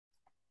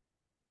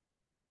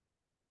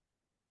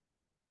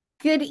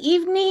Good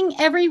evening,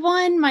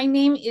 everyone. My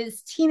name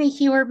is Tina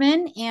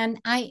Heuermann,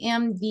 and I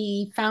am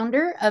the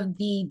founder of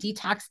the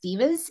Detox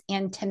Divas.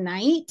 And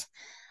tonight,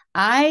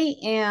 I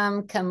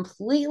am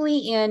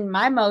completely in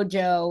my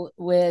mojo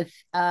with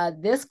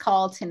this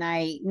call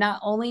tonight.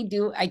 Not only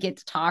do I get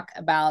to talk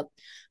about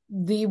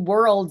the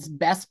world's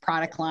best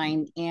product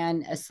line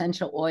and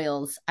essential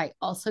oils, I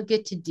also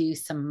get to do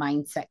some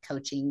mindset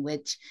coaching,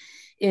 which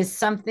is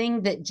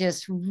something that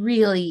just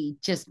really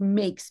just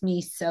makes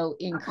me so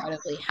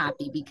incredibly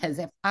happy because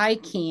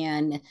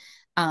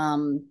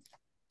um,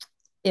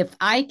 if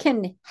I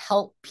can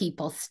help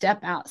people step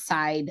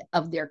outside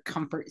of their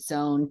comfort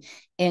zone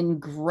and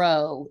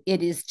grow,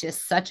 it is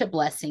just such a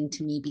blessing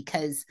to me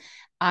because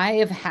I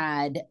have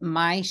had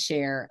my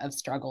share of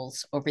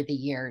struggles over the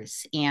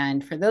years.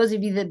 And for those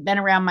of you that have been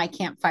around my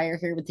campfire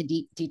here with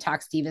the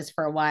Detox Divas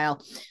for a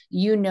while,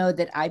 you know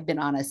that I've been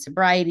on a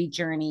sobriety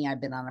journey, I've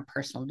been on a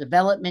personal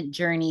development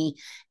journey,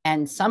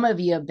 and some of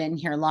you have been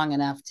here long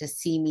enough to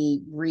see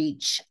me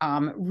reach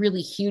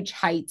really huge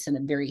heights in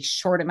a very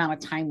short amount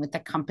of time with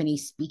the company,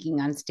 speaking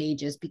on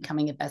stages,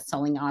 becoming a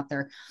best-selling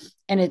author.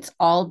 And it's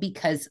all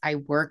because I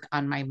work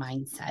on my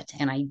mindset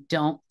and I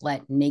don't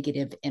let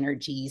negative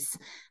energies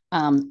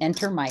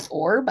enter my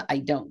orb. I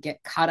don't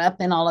get caught up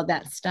in all of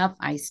that stuff.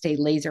 I stay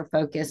laser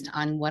focused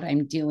on what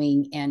I'm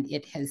doing, and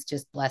it has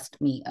just blessed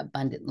me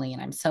abundantly.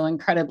 And I'm so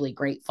incredibly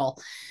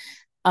grateful.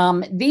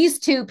 These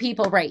two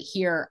people right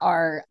here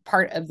are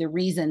part of the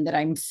reason that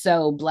I'm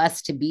so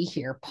blessed to be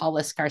here.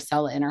 Paula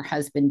Scarcella and her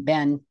husband,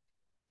 Ben.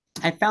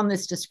 I found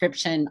this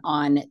description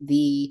on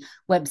the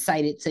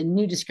website. It's a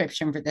new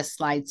description for this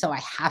slide, so I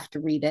have to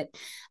read it.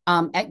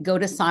 At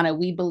Godasana,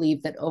 we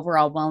believe that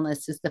overall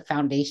wellness is the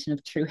foundation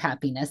of true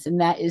happiness,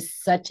 and that is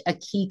such a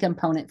key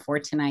component for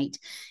tonight.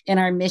 And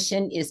our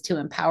mission is to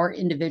empower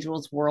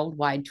individuals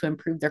worldwide to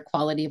improve their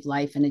quality of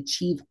life and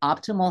achieve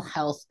optimal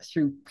health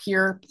through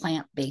pure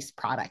plant-based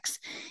products.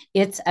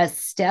 It's a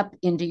step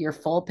into your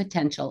full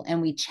potential,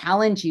 and we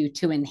challenge you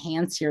to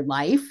enhance your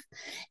life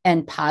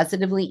and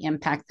positively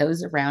impact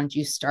those around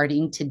you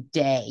starting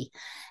today.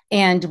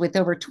 And with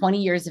over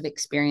 20 years of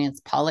experience,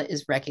 Paula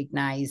is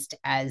recognized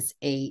as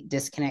a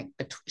disconnect.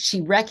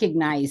 She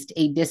recognized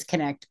a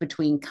disconnect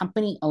between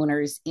company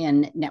owners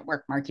in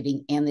network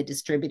marketing and the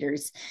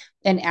distributors.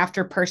 And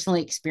after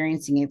personally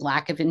experiencing a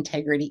lack of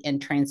integrity and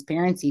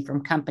transparency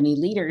from company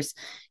leaders,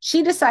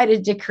 she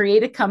decided to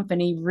create a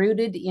company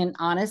rooted in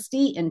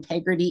honesty,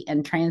 integrity,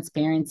 and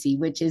transparency,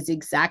 which is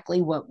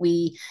exactly what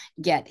we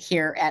get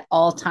here at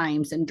all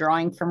times. And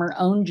drawing from her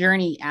own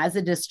journey as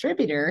a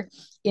distributor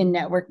in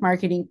network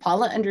marketing,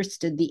 Paula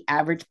understood the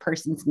average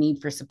person's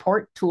need for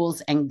support,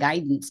 tools, and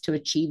guidance to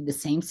achieve the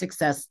same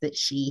success that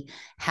she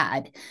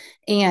had.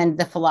 And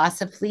the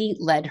philosophy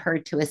led her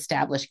to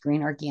establish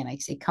Green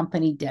Organics, a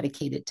company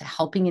dedicated to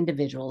helping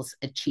individuals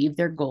achieve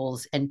their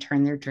goals and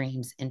turn their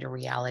dreams into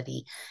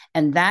reality.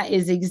 And that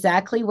is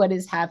exactly what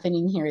is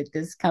happening here at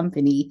this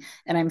company.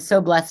 And I'm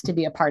so blessed to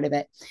be a part of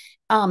it.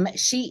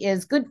 She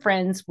is good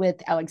friends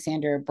with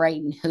Alexandra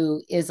Brighton,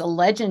 who is a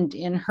legend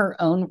in her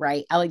own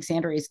right.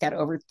 Alexandra has got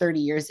over 30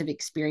 years of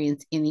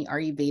experience in the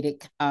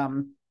Ayurvedic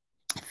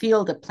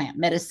field of plant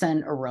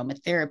medicine,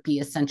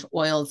 aromatherapy, essential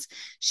oils.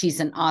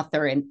 She's an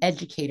author, an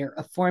educator,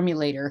 a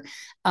formulator.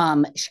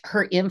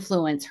 Her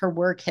influence, her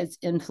work has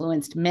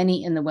influenced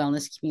many in the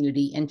wellness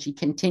community, and she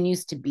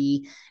continues to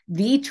be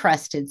the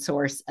trusted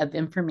source of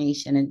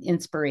information and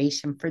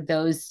inspiration for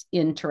those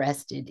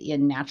interested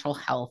in natural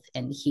health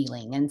and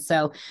healing. And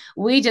so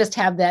we just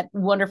have that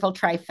wonderful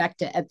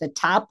trifecta at the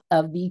top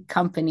of the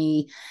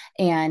company,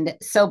 and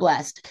so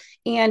blessed.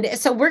 And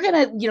so we're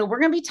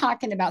gonna be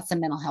talking about some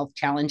mental health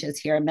challenges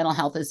here. Mental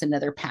health is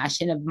another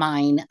passion of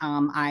mine.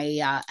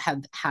 I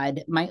have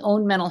had my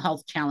own mental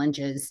health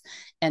challenges,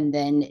 and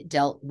then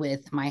dealt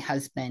with my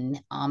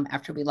husband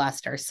after we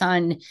lost our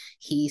son.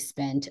 He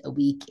spent a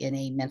week in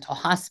a mental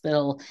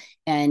hospital,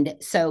 and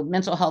so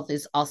mental health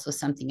is also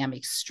something I'm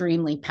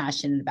extremely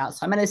passionate about.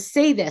 So I'm going to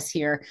say this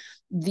here: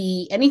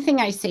 the anything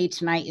I say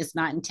tonight is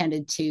not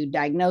intended to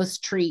diagnose,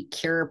 treat,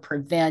 cure,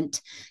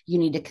 prevent. You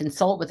need to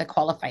consult with a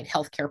qualified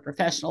healthcare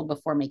professional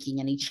before making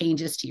any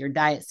changes to your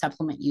diet,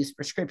 supplement use,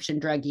 prescription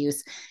drug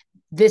use.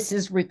 This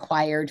is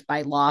required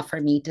by law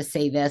for me to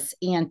say this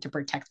and to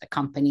protect the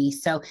company.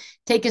 So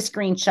take a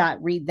screenshot,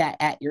 read that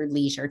at your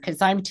leisure, because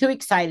I'm too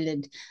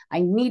excited. I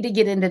need to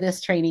get into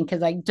this training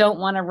because I don't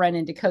want to run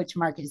into Coach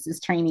Marcus's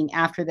training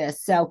after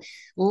this. So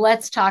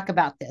let's talk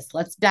about this.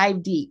 Let's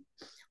dive deep.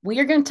 We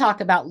are going to talk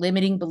about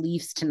limiting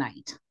beliefs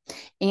tonight.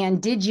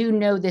 And did you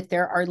know that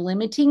there are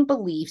limiting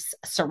beliefs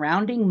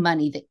surrounding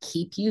money that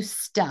keep you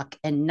stuck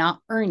and not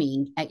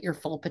earning at your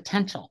full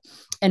potential?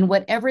 And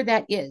whatever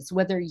that is,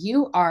 whether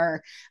you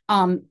are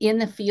in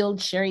the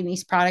field sharing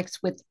these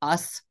products with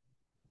us,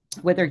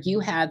 whether you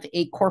have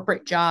a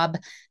corporate job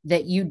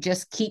that you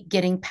just keep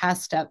getting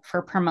passed up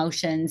for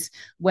promotions,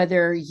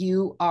 whether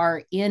you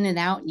are in and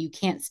out and you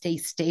can't stay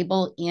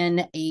stable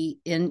in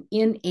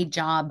a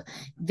job,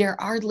 there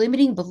are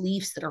limiting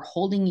beliefs that are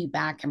holding you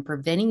back and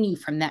preventing you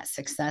from that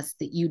success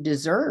that you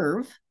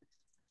deserve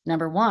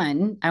Number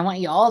one, I want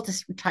you all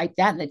to type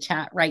that in the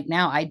chat right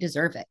now. I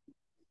deserve it.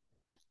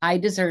 I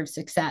deserve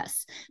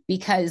success,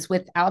 because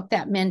without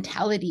that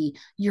mentality,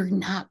 you're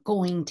not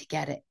going to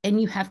get it.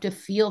 And you have to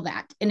feel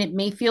that. And it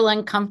may feel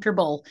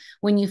uncomfortable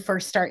when you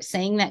first start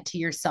saying that to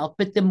yourself.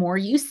 But the more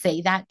you say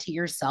that to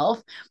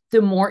yourself,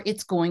 the more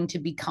it's going to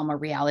become a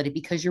reality,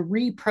 because you're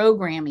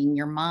reprogramming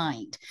your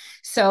mind.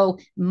 So,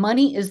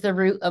 money is the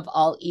root of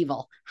all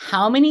evil.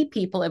 How many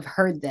people have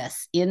heard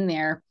this in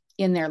their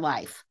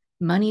life?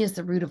 Money is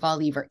the root of all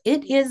evil.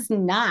 It is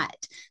not.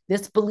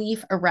 This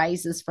belief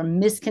arises from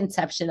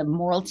misconception of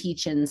moral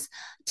teachings,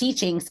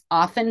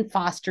 often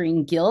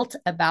fostering guilt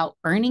about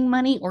earning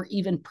money or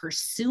even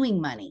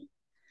pursuing money.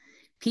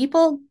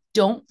 People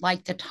don't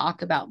like to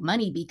talk about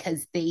money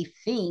because they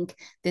think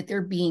that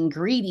they're being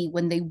greedy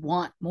when they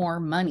want more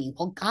money.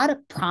 Well, God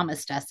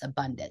promised us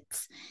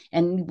abundance,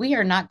 and we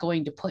are not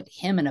going to put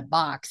him in a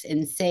box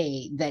and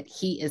say that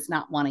he is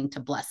not wanting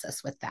to bless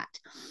us with that.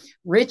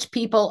 Rich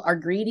people are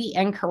greedy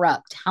and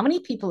corrupt. How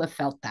many people have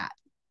felt that?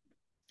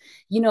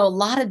 A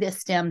lot of this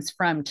stems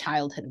from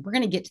childhood. We're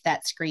going to get to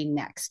that screen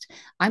next.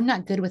 I'm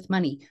not good with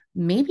money.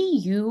 Maybe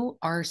you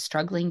are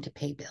struggling to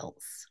pay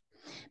bills.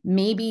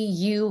 Maybe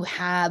you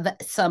have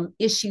some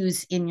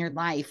issues in your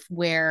life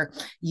where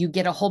you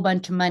get a whole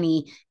bunch of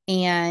money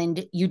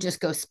and you just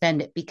go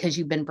spend it because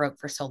you've been broke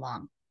for so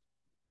long.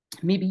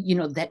 Maybe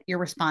that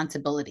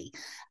irresponsibility.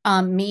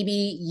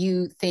 Maybe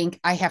you think,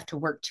 I have to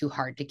work too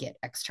hard to get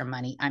extra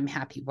money, I'm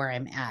happy where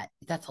I'm at.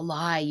 That's a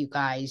lie, you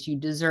guys. You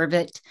deserve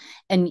it.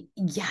 And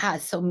yeah,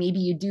 so maybe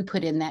you do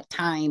put in that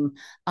time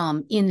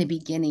in the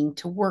beginning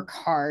to work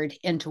hard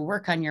and to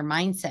work on your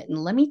mindset. And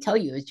let me tell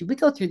you, as we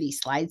go through these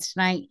slides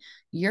tonight,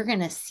 you're going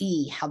to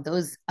see how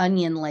those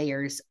onion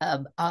layers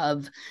of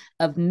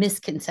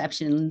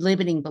misconception and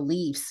limiting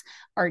beliefs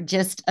are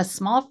just a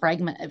small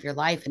fragment of your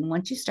life. And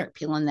once you start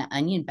peeling the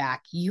onion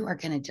back, you are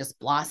going to just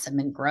blossom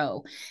and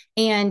grow.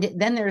 And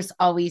then there's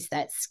always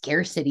that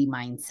scarcity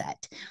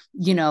mindset.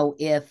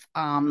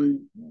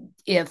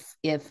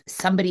 If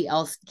somebody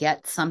else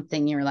gets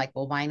something, you're like,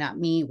 well, why not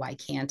me? Why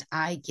can't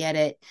I get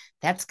it?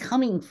 That's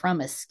coming from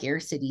a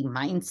scarcity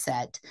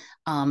mindset,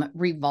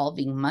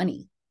 revolving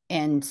money.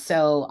 And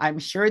so I'm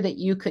sure that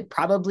you could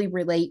probably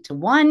relate to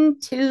one,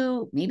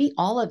 two, maybe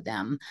all of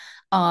them,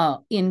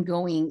 in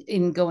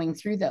going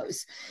through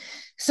those.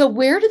 So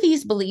where do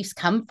these beliefs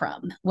come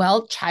from?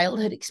 Well,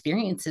 childhood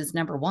experiences,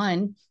 number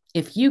one.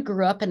 If you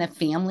grew up in a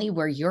family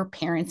where your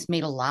parents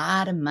made a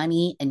lot of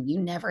money and you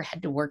never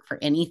had to work for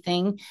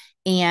anything,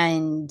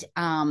 and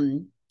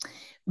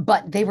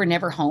but they were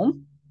never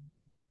home,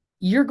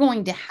 you're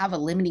going to have a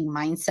limiting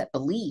mindset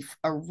belief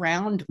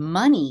around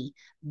money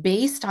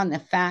based on the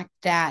fact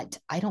that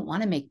I don't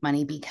want to make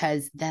money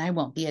because then I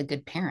won't be a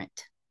good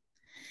parent.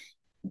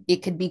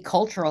 It could be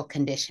cultural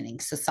conditioning.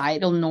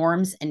 Societal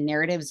norms and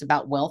narratives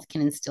about wealth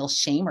can instill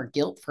shame or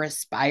guilt for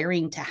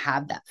aspiring to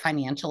have that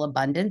financial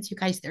abundance. You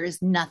guys, there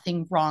is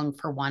nothing wrong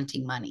for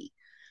wanting money.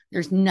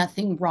 There's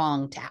nothing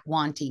wrong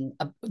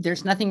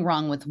there's nothing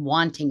wrong with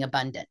wanting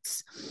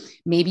abundance.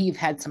 Maybe you've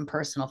had some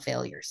personal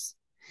failures.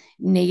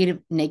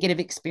 Negative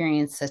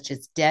experience such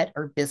as debt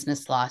or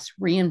business loss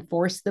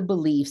reinforce the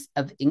beliefs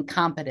of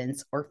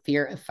incompetence or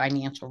fear of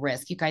financial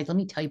risk. You guys, let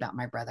me tell you about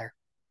my brother.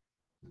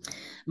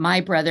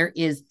 My brother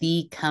is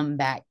the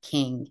comeback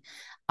king.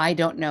 I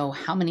don't know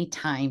how many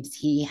times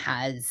he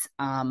has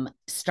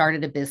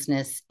started a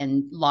business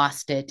and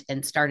lost it,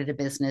 and started a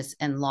business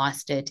and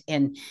lost it,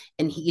 and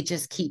he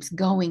just keeps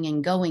going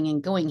and going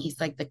and going.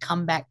 He's like the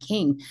comeback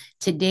king.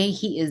 Today,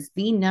 he is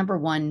the number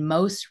one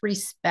most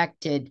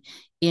respected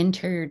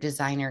interior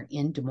designer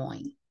in Des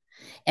Moines,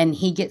 and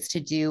he gets to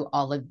do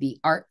all of the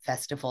art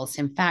festivals.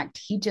 In fact,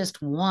 he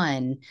just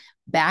won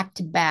back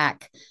to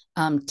back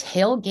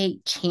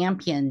tailgate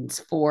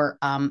champions for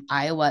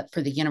Iowa,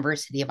 for the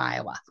University of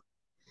Iowa.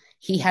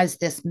 He has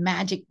this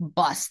magic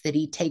bus that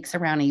he takes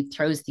around. He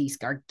throws these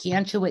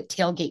gargantuan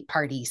tailgate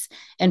parties.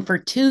 And for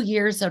 2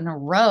 years in a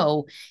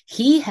row,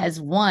 he has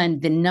won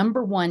the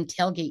number one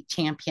tailgate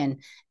champion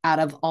out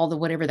of all the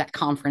whatever that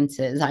conference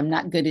is. I'm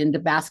not good into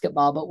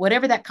basketball, but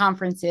whatever that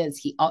conference is,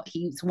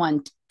 he's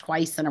won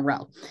twice in a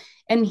row.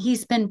 And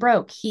he's been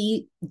broke.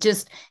 He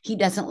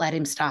doesn't let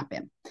him stop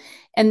him.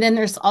 And then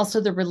there's also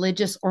the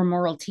religious or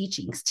moral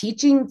teachings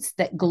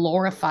that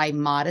glorify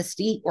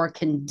modesty or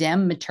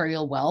condemn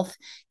material wealth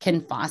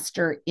can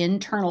foster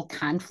internal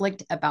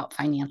conflict about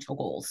financial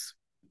goals.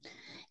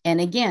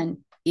 And again,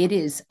 it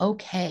is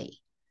okay.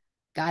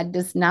 God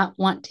does not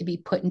want to be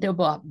put into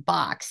a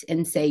box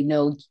and say,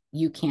 no,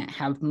 you can't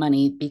have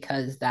money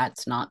because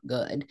that's not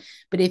good.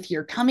 But if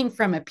you're coming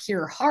from a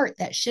pure heart,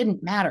 that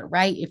shouldn't matter,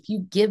 right? If you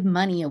give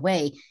money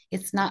away,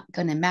 it's not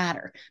going to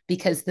matter,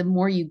 because the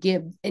more you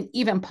give, and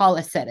even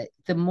Paula said it,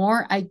 the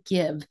more I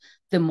give,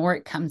 the more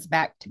it comes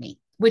back to me,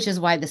 which is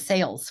why the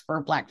sales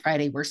for Black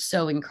Friday were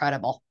so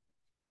incredible.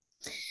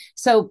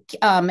 So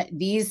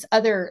these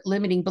other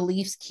limiting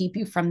beliefs keep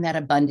you from that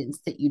abundance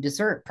that you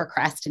deserve.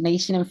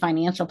 Procrastination and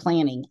financial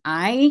planning.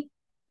 I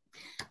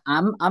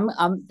I'm going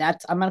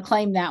to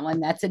claim that one.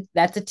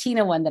 That's a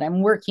Tina one that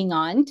I'm working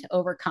on to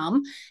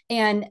overcome.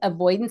 And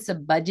avoidance of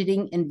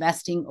budgeting,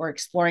 investing, or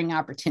exploring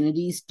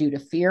opportunities due to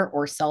fear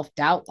or self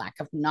doubt, lack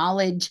of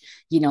knowledge,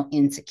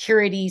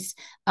 insecurities,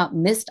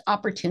 missed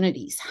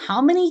opportunities.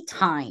 How many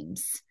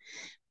times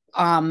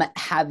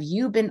have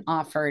you been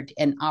offered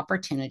an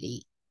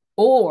opportunity,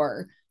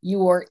 or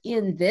you're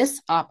in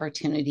this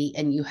opportunity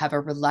and you have a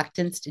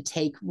reluctance to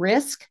take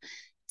risk,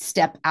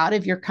 step out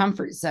of your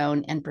comfort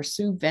zone, and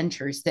pursue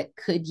ventures that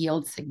could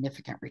yield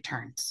significant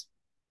returns?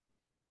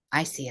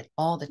 I see it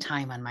all the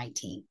time on my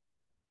team.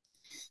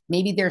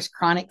 Maybe there's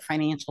chronic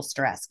financial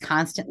stress,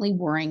 constantly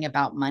worrying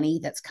about money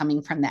that's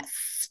coming from that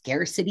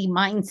scarcity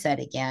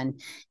mindset again.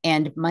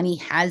 And money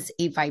has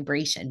a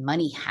vibration,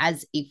 money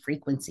has a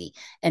frequency.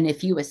 And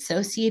if you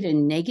associate a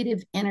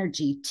negative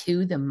energy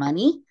to the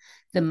money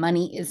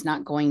is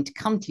not going to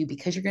come to you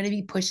because you're going to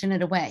be pushing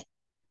it away.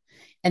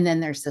 And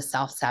then there's the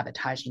self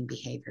sabotaging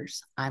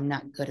behaviors. I'm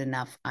not good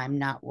enough. I'm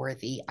not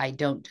worthy. I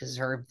don't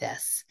deserve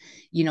this.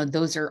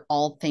 Those are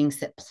all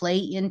things that play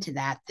into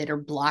that are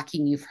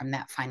blocking you from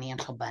that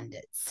financial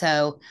abundance.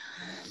 So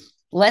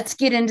let's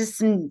get into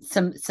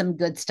some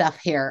good stuff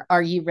here.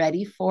 Are you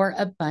ready for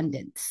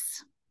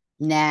abundance?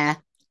 Nah,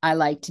 I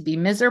like to be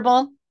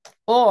miserable,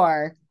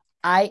 or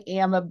I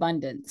am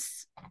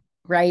abundance,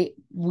 right?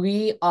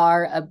 We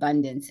are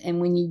abundance. And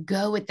when you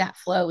go with that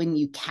flow and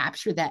you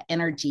capture that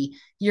energy,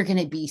 you're going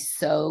to be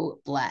so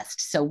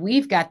blessed. So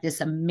we've got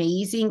this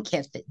amazing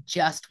kit that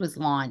just was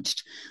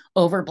launched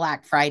over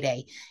Black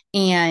Friday.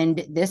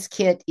 And this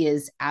kit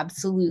is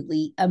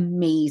absolutely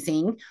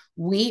amazing.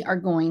 We are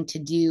going to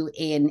do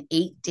an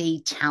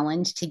 8-day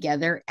challenge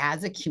together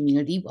as a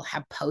community. We'll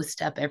have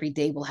post up every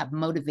day. We'll have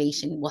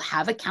motivation. We'll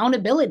have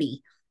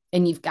accountability.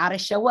 And you've got to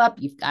show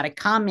up, you've got to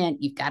comment,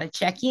 you've got to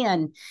check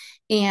in.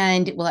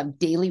 And we'll have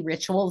daily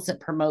rituals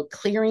that promote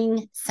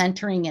clearing,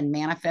 centering, and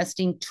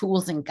manifesting,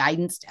 tools and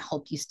guidance to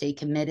help you stay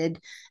committed,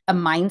 a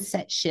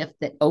mindset shift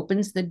that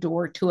opens the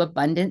door to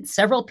abundance.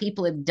 Several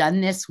people have done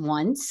this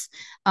once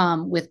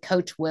with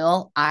Coach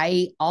Will.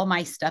 All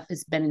my stuff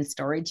has been in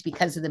storage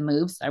because of the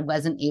moves. I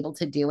wasn't able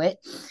to do it.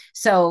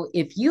 So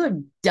if you have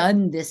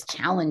done this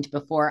challenge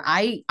before,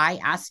 I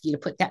ask you to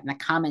put that in the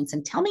comments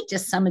and tell me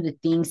just some of the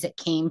things that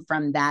came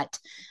from that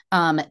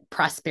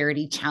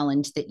prosperity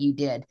challenge that you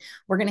did.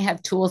 We're going to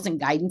have tools and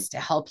guidance to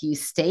help you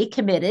stay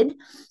committed.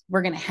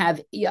 We're going to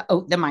have the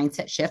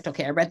mindset shift.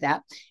 Okay, I read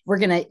that.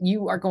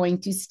 You are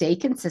going to stay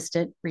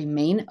consistent,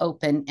 remain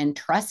open, and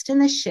trust in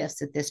the shifts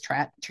that this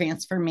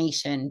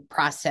transformation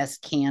process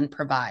can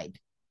provide.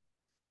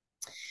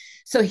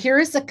 So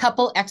here's a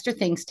couple extra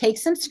things. Take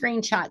some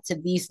screenshots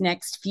of these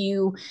next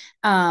few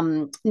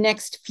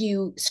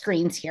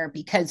screens here,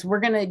 because we're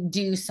going to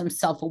do some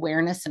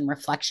self-awareness and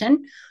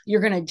reflection.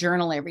 You're going to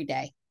journal every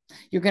day.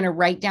 You're going to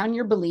write down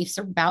your beliefs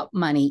about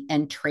money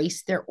and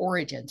trace their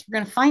origins. We're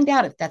going to find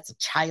out if that's a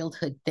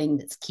childhood thing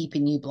that's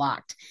keeping you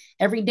blocked.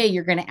 Every day,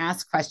 you're going to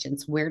ask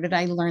questions. Where did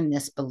I learn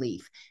this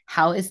belief?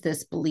 How has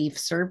this belief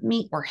served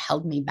me or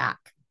held me back?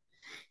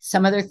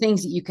 Some other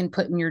things that you can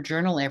put in your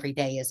journal every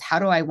day is, how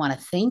do I want to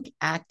think,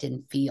 act,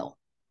 and feel?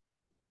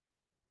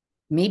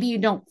 Maybe you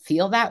don't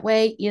feel that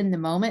way in the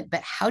moment,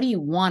 but how do you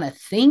want to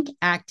think,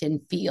 act,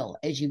 and feel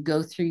as you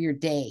go through your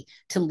day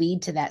to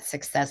lead to that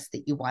success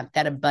that you want,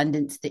 that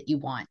abundance that you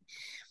want?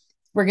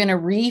 We're going to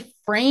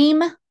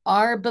reframe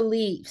our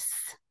beliefs.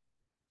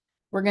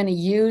 We're going to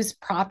use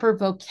proper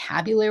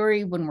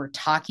vocabulary when we're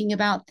talking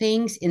about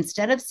things.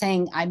 Instead of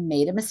saying, I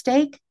made a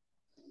mistake,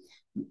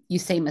 you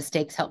say,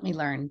 mistakes help me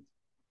learn.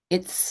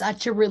 It's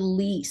such a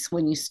release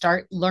when you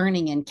start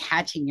learning and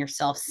catching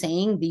yourself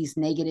saying these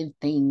negative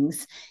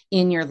things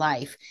in your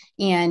life.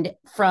 And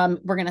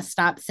we're going to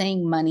stop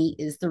saying money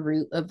is the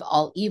root of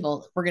all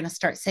evil. We're going to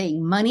start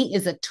saying money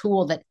is a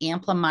tool that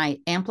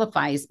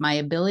amplifies my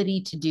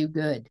ability to do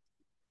good.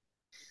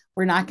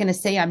 We're not going to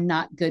say I'm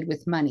not good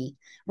with money.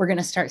 We're going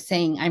to start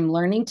saying I'm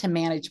learning to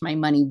manage my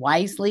money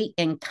wisely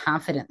and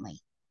confidently.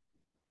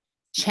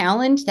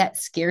 Challenge that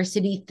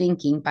scarcity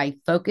thinking by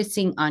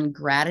focusing on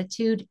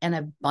gratitude and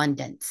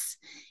abundance.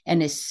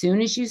 And as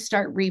soon as you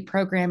start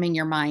reprogramming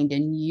your mind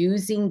and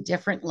using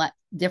different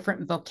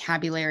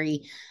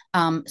vocabulary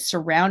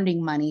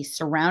surrounding money,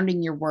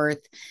 surrounding your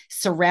worth,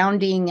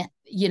 surrounding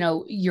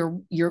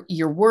your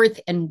worth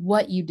and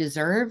what you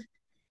deserve,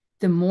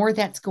 the more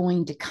that's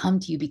going to come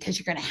to you, because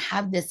you're going to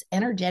have this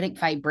energetic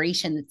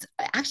vibration that's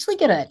actually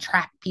going to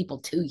attract people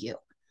to you.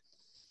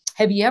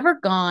 Have you ever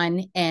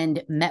gone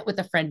and met with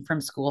a friend from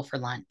school for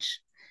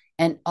lunch,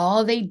 and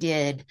all they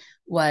did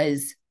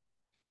was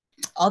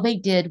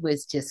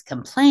just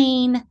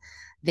complain?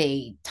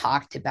 They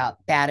talked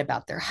bad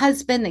about their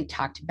husband. They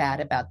talked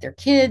bad about their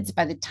kids.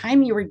 By the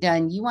time you were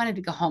done, you wanted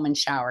to go home and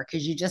shower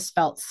because you just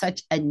felt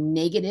such a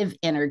negative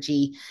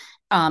energy.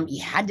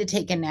 You had to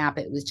take a nap.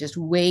 It was just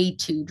way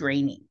too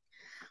draining.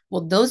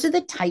 Well, those are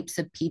the types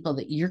of people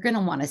that you're going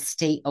to want to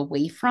stay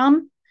away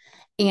from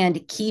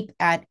and keep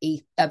at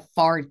a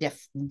far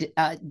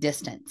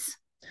distance.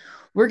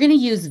 We're going to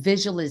use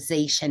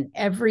visualization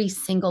every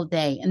single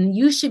day. And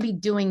you should be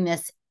doing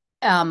this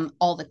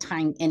all the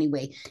time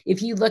anyway.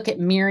 If you look at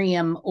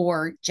Miriam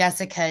or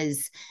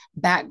Jessica's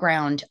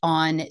background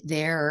on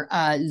their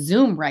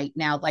Zoom right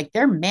now, like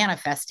they're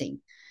manifesting.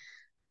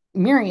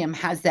 Miriam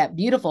has that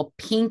beautiful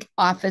pink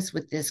office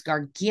with this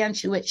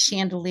gargantuan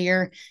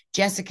chandelier.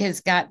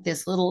 Jessica's got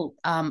this little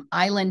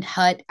island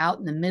hut out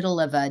in the middle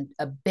of a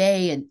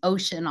bay and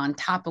ocean on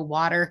top of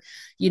water.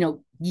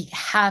 You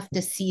have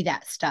to see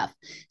that stuff.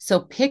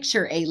 So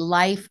picture a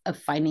life of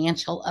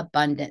financial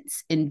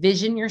abundance.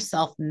 Envision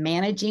yourself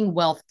managing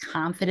wealth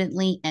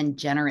confidently and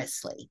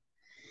generously.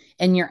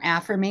 And your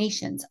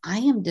affirmations: I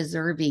am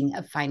deserving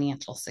of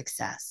financial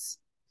success.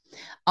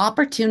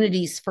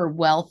 Opportunities for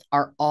wealth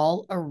are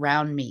all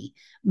around me.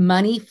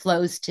 Money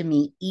flows to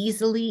me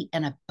easily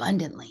and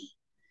abundantly.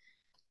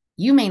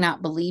 You may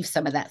not believe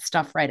some of that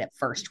stuff right at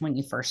first when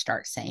you first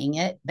start saying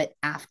it, but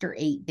after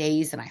 8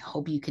 days, and I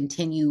hope you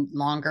continue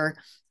longer,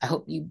 I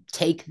hope you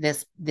take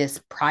this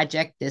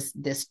project,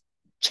 this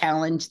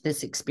challenge,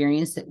 this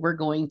experience that we're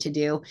going to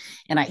do,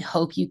 and I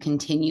hope you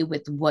continue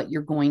with what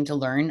you're going to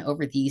learn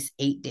over these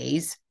 8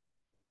 days.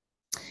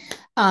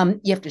 You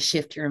have to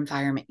shift your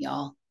environment,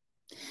 y'all.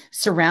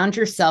 Surround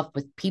yourself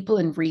with people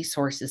and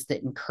resources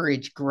that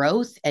encourage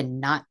growth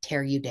and not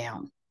tear you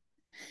down.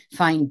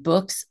 Find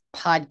books,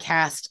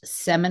 podcasts,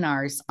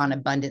 seminars on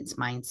abundance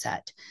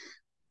mindset.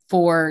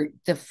 For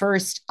the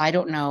first, maybe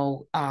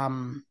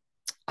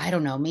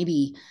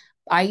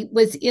I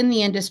was in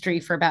the industry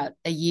for about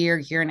a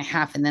year and a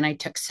half, and then I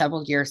took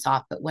several years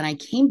off. But when I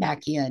came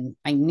back in,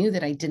 I knew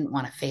that I didn't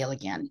want to fail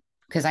again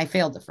because I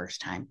failed the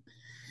first time.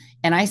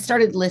 And I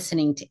started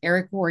listening to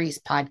Eric Worre's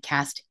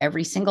podcast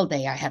every single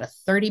day. I had a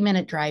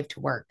 30-minute drive to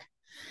work.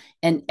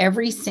 And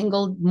every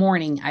single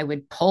morning, I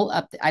would pull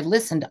up, I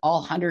listened to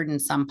all 100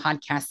 and some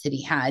podcasts that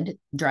he had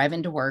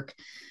driving to work,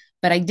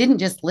 but I didn't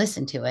just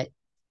listen to it.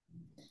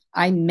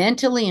 I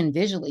mentally and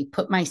visually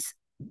put myself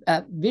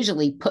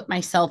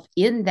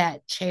in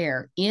that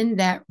chair, in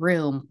that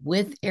room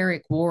with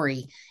Eric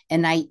Worre,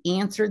 and I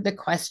answered the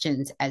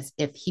questions as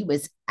if he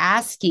was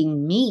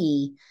asking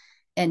me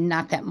and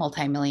not that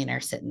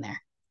multimillionaire sitting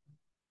there.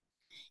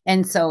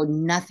 And so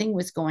nothing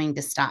was going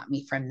to stop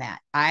me from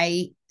that.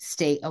 I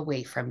stay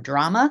away from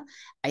drama.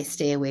 I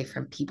stay away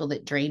from people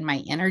that drain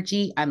my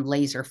energy. I'm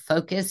laser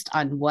focused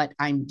on what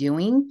I'm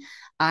doing.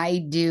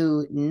 I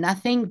do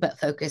nothing but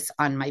focus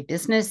on my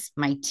business,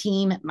 my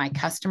team, my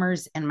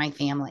customers, and my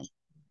family,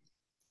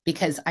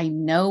 because I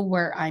know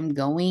where I'm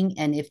going.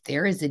 And if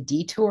there is a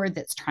detour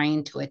that's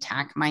trying to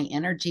attack my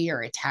energy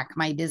or attack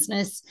my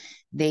business,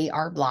 they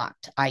are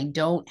blocked. I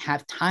don't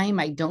have time.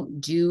 I don't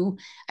do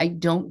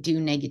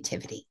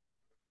negativity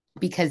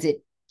because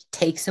it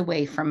takes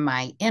away from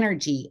my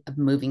energy of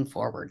moving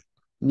forward.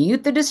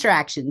 Mute the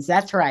distractions.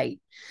 That's right.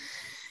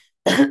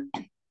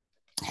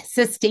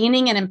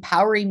 Sustaining and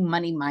empowering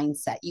money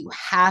mindset. You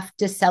have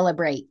to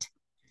celebrate.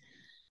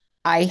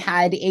 I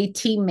had a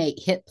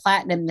teammate hit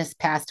platinum this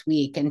past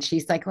week, and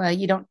she's like, well,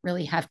 you don't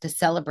really have to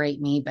celebrate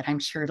me, but I'm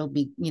sure it'll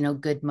be,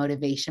 good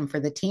motivation for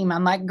the team.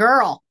 I'm like,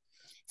 girl,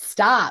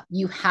 stop.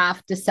 You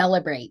have to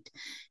celebrate.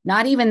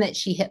 Not even that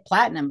she hit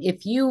platinum.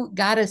 If you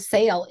got a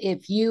sale,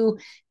 if you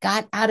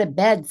got out of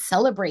bed,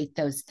 celebrate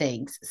those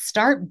things.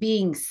 Start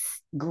being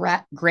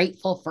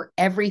grateful for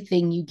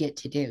everything you get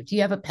to do. Do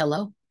you have a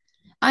pillow?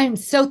 I am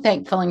so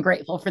thankful and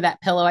grateful for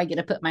that pillow I get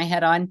to put my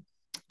head on.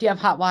 Do you have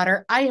hot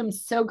water? I am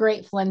so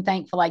grateful and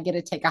thankful I get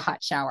to take a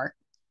hot shower.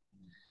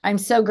 I'm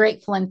so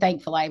grateful and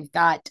thankful I've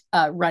got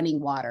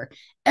running water.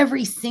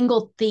 Every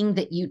single thing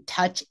that you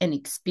touch and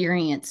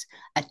experience,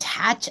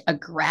 attach a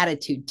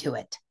gratitude to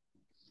it.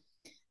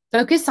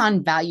 Focus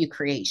on value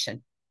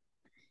creation.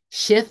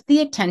 Shift the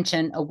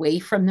attention away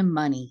from the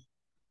money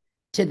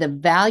to the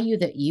value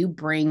that you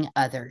bring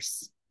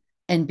others,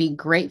 and be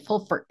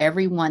grateful for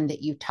everyone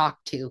that you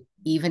talk to,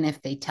 even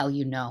if they tell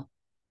you no.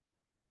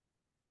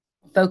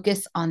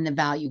 Focus on the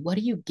value. What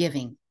are you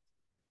giving?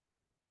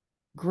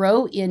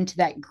 Grow into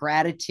that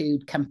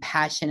gratitude,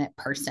 compassionate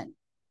person.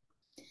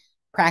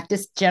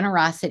 Practice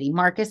generosity.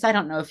 Marcus, I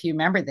don't know if you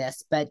remember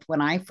this, but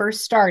when I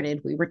first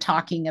started, we were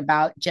talking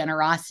about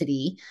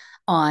generosity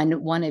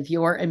on one of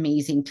your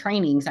amazing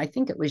trainings. I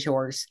think it was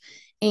yours.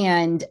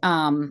 And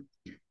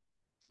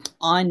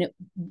on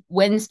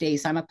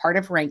Wednesdays, I'm a part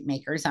of Rank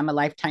Makers. I'm a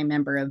lifetime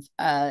member of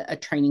a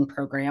training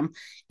program.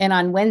 And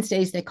on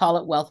Wednesdays, they call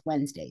it Wealth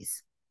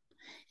Wednesdays.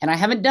 And I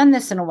haven't done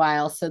this in a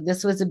while, so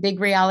this was a big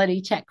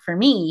reality check for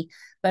me.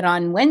 But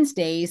on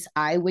Wednesdays,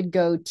 I would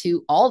go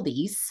to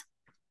Aldi's,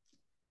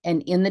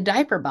 and in the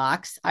diaper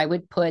box, I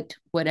would put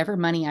whatever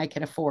money I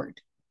could afford,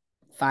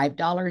 $5,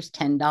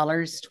 $10,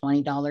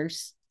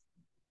 $20.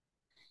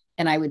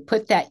 And I would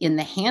put that in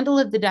the handle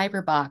of the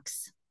diaper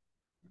box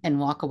and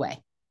walk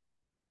away.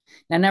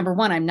 Now, number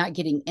one, I'm not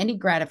getting any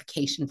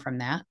gratification from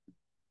that.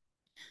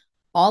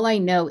 All I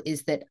know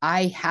is that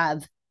I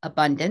have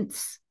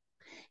abundance.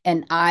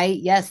 And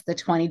yes, the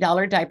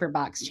 $20 diaper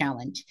box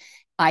challenge.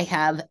 I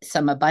have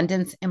some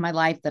abundance in my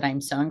life that I'm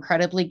so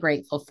incredibly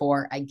grateful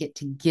for. I get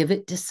to give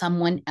it to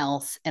someone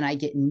else, and I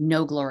get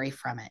no glory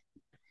from it.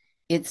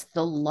 It's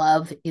the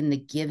love in the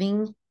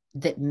giving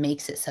that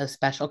makes it so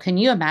special. Can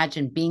you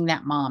imagine being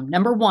that mom?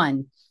 Number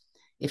one,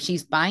 if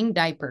she's buying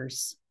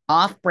diapers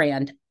off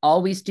brand,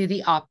 always do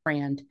the off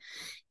brand.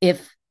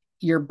 If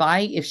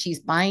if she's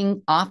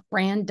buying off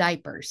brand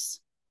diapers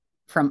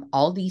from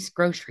Aldi's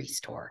grocery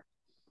store,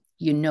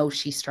 you know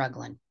she's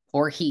struggling,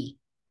 or he,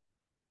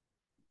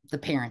 the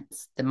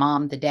parents, the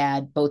mom, the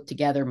dad, both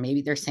together.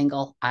 Maybe they're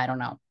single. I don't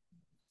know.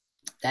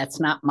 That's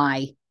not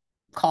my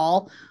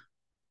call.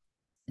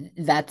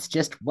 That's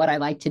just what I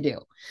like to do.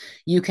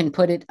 You can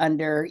put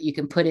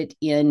it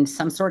in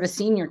some sort of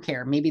senior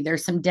care. Maybe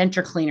there's some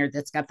denture cleaner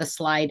that's got the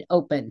slide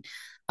open.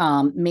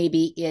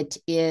 Maybe it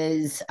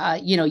is,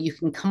 you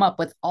can come up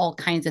with all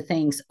kinds of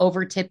things,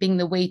 over tipping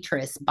the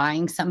waitress,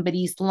 buying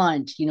somebody's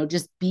lunch,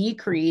 just be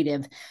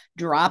creative,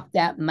 drop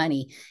that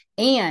money.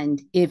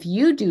 And if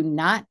you do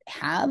not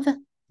have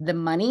the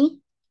money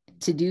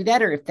to do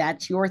that, or if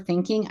that's your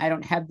thinking, I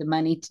don't have the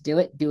money to do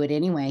it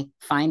anyway.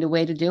 Find a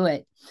way to do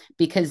it,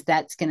 because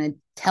that's going to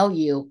tell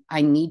you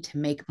I need to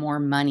make more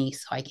money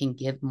so I can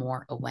give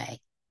more away.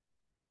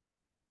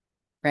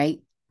 Right.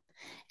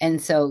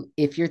 And so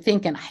if you're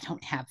thinking, I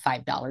don't have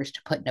 $5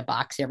 to put in a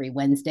box every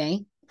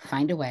Wednesday,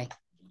 find a way.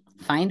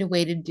 Find a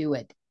way to do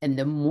it. And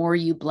the more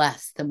you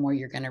bless, the more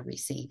you're going to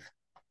receive.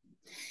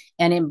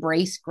 And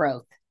embrace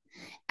growth.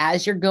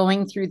 As you're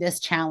going through this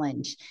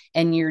challenge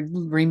and you're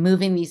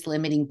removing these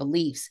limiting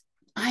beliefs,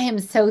 I am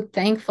so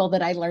thankful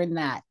that I learned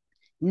that.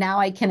 Now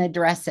I can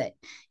address it.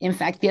 In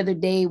fact, the other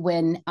day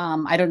when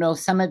I don't know,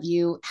 some of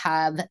you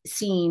have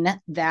seen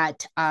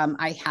that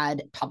I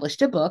had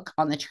published a book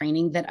on the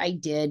training that I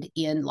did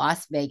in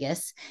Las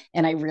Vegas,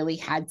 and I really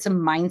had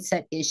some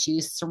mindset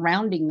issues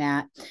surrounding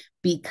that,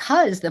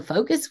 because the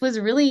focus was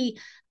really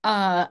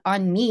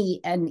on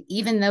me. And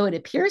even though it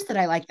appears that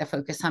I like the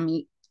focus on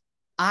me,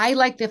 I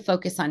like to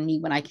focus on me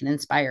when I can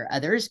inspire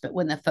others, but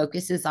when the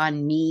focus is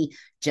on me,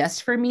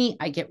 just for me,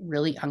 I get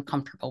really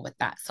uncomfortable with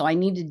that. So I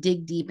need to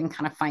dig deep and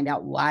kind of find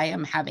out why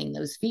I'm having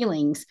those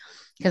feelings,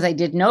 because I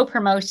did no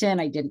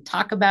promotion. I didn't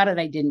talk about it.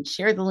 I didn't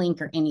share the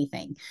link or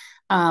anything.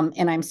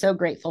 And I'm so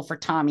grateful for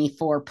Tommy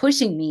for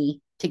pushing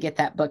me to get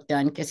that book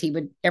done, because he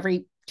would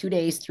every 2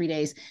 days, 3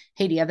 days,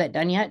 hey, do you have that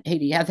done yet? Hey,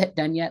 do you have that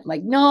done yet?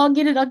 Like, no, I'll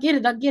get it. I'll get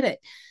it. I'll get it.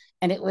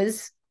 And it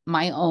was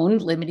my own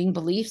limiting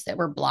beliefs that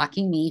were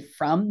blocking me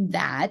from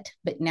that.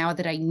 But now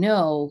that I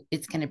know,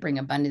 it's going to bring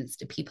abundance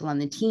to people on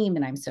the team,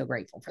 and I'm so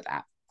grateful for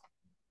that.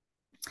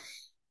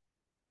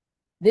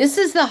 This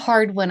is the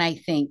hard one, I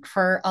think,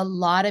 for a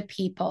lot of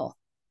people.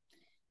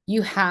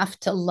 You have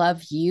to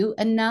love you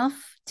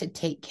enough to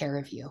take care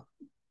of you.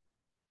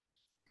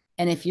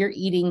 And if you're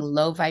eating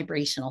low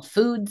vibrational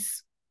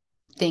foods,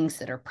 things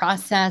that are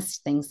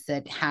processed, things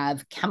that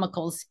have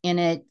chemicals in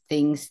it,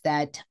 things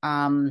that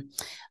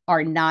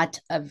are not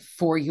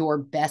for your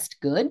best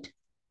good,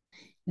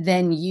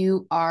 then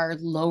you are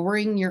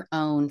lowering your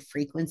own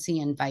frequency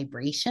and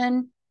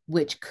vibration,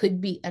 which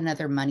could be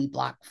another money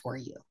block for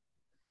you.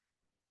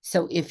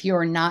 So if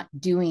you're not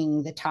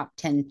doing the top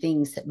 10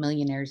 things that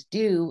millionaires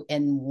do,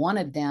 and one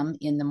of them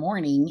in the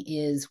morning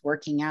is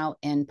working out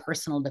and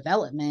personal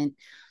development,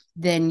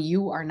 then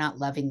you are not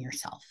loving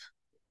yourself.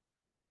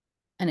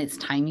 And it's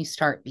time you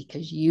start,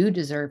 because you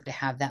deserve to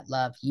have that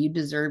love. You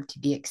deserve to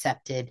be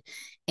accepted,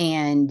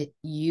 and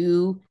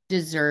you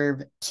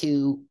deserve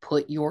to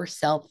put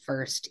yourself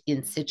first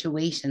in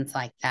situations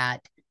like that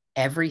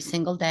every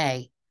single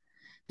day.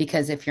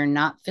 Because if you're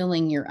not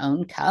filling your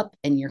own cup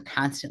and you're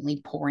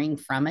constantly pouring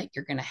from it,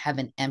 you're going to have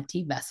an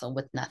empty vessel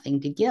with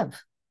nothing to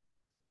give.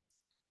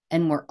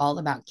 And we're all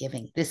about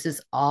giving. This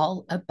is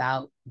all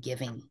about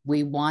giving.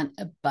 We want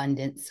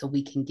abundance so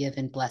we can give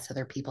and bless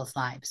other people's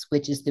lives,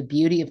 which is the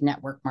beauty of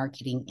network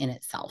marketing in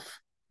itself.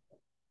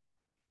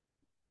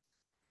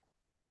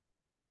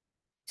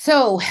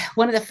 So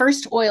one of the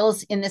first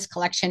oils in this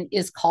collection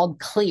is called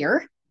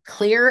Clear.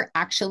 Clear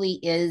actually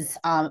is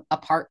a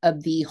part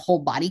of the whole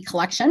body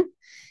collection.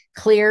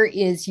 Clear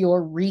is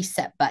your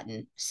reset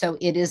button. So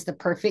it is the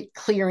perfect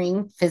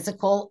clearing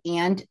physical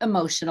and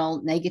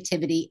emotional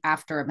negativity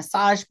after a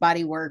massage,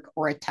 body work,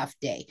 or a tough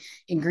day.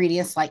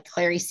 Ingredients like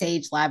clary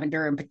sage,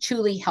 lavender, and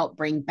patchouli help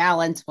bring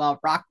balance, while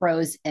rock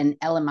rose and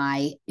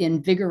elemi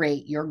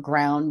invigorate your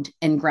ground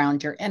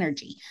your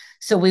energy.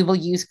 So we will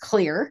use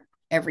Clear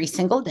every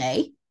single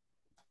day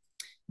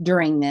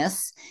during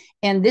this.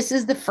 And this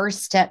is the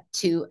first step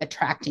to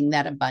attracting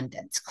that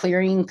abundance.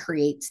 Clearing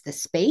creates the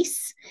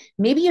space.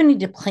 Maybe you need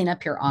to clean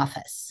up your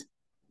office.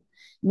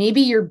 Maybe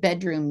your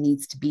bedroom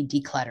needs to be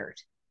decluttered.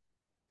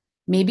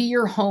 Maybe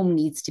your home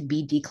needs to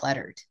be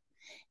decluttered.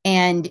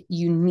 And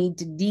you need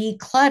to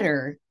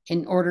declutter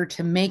in order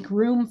to make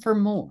room for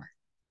more.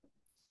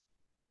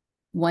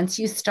 Once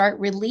you start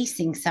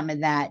releasing some of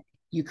that,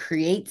 you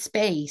create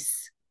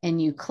space and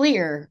you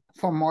clear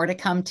for more to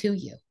come to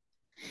you.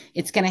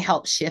 It's going to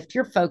help shift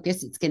your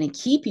focus. It's going to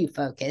keep you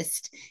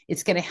focused.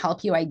 It's going to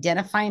help you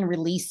identify and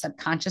release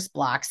subconscious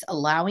blocks,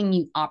 allowing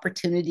you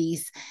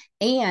opportunities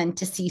and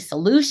to see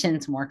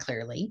solutions more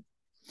clearly.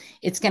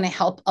 It's going to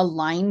help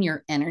align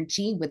your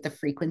energy with the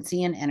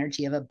frequency and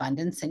energy of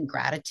abundance and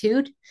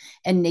gratitude.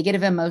 And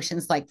negative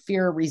emotions like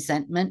fear or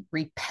resentment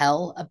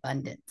repel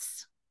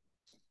abundance.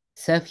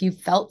 So if you've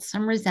felt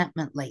some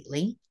resentment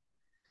lately,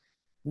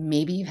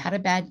 maybe you've had a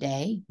bad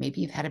day,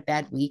 maybe you've had a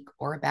bad week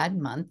or a bad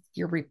month,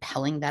 you're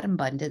repelling that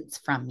abundance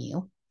from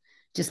you.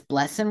 Just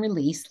bless and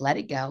release, let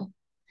it go.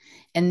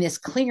 And this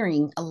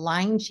clearing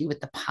aligns you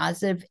with the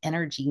positive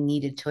energy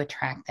needed to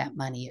attract that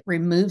money. It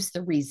removes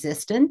the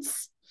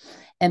resistance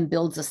and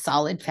builds a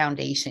solid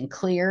foundation. A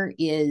clear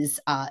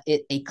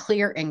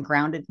and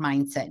grounded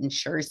mindset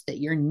ensures that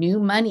your new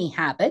money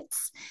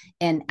habits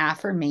and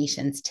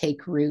affirmations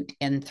take root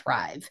and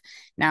thrive.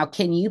 Now,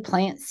 can you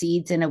plant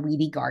seeds in a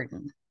weedy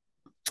garden?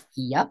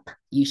 Yep,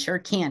 you sure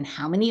can.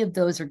 How many of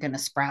those are going to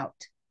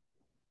sprout?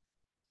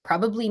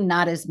 Probably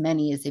not as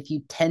many as if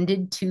you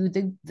tended to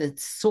the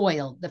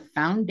soil, the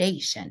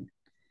foundation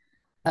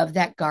of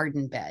that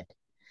garden bed.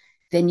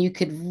 Then you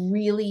could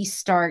really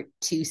start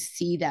to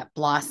see the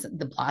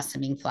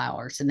blossoming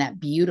flowers and that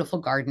beautiful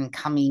garden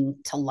coming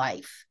to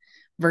life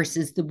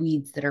versus the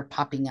weeds that are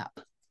popping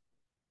up.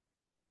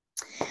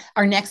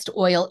 Our next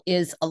oil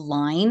is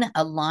Align.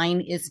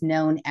 Align is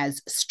known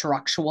as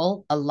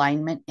structural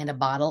alignment in a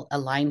bottle.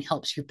 Align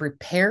helps you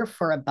prepare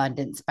for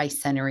abundance by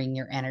centering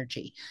your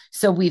energy.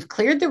 So we've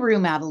cleared the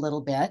room out a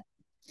little bit.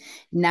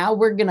 Now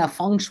we're going to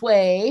feng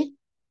shui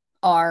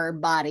our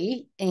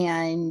body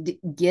and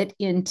get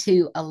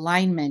into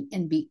alignment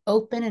and be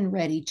open and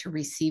ready to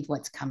receive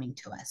what's coming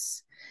to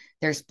us.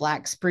 There's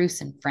black spruce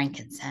and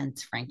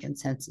frankincense.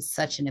 Frankincense is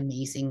such an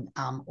amazing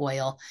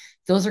oil.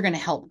 Those are going to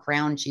help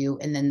ground you.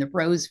 And then the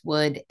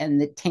rosewood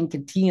and the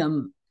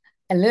tinkatium,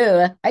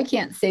 hello, I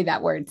can't say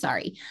that word,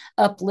 sorry,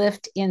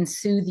 uplift and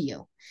soothe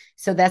you.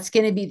 So that's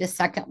going to be the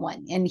second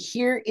one. And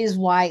here is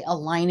why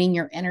aligning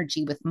your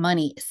energy with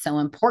money is so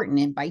important.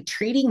 And by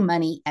treating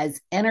money as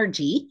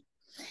energy,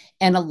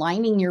 and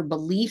aligning your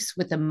beliefs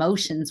with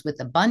emotions with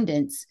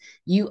abundance,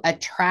 you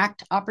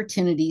attract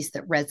opportunities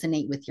that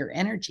resonate with your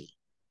energy.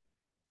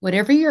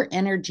 Whatever your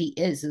energy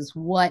is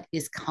what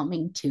is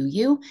coming to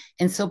you.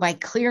 And so by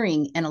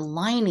clearing and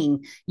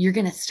aligning, you're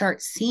going to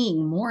start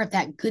seeing more of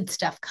that good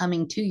stuff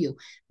coming to you.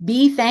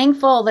 Be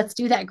thankful. Let's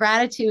do that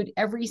gratitude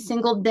every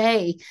single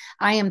day.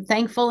 I am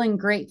thankful and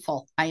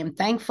grateful. I am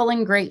thankful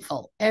and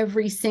grateful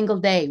every single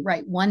day.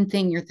 Write one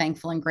thing you're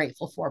thankful and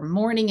grateful for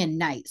morning and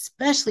night,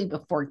 especially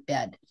before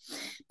bed.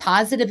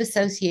 Positive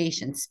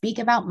association. Speak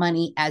about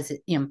money as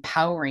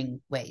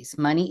empowering ways.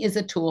 Money is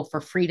a tool for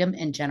freedom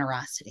and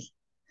generosity.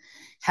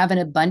 Have an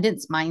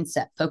abundance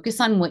mindset. Focus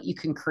on what you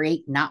can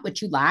create, not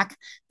what you lack.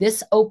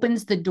 This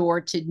opens the door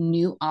to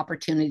new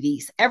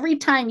opportunities. Every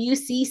time you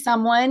see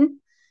someone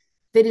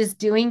that is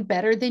doing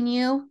better than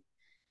you,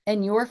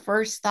 and your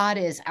first thought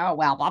is, oh,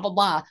 wow, blah, blah,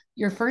 blah,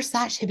 your first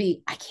thought should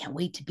be, I can't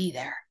wait to be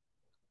there.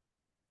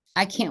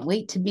 I can't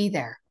wait to be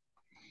there.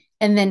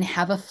 And then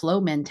have a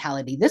flow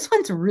mentality. This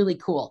one's really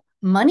cool.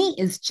 Money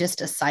is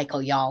just a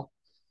cycle, y'all.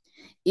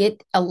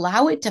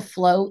 Allow it to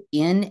flow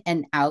in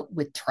and out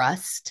with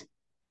trust.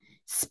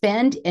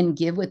 Spend and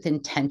give with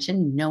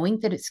intention, knowing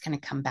that it's going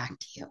to come back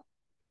to you.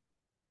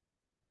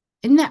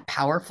 Isn't that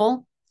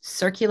powerful?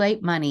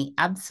 Circulate money.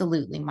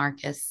 Absolutely,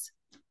 Marcus.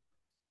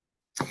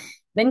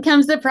 Then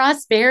comes the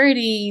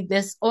prosperity.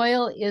 This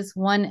oil is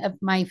one of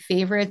my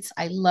favorites.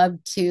 I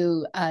love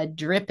to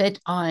drip it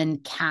on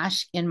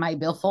cash in my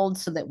billfold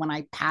so that when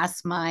I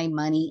pass my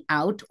money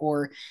out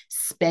or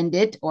spend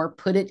it or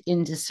put it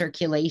into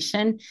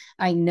circulation,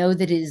 I know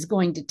that it is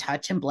going to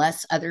touch and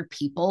bless other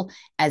people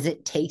as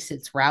it takes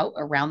its route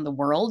around the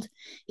world.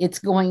 It's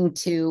going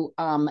to,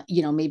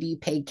 maybe you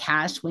pay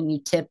cash when you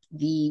tip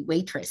the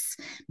waitress.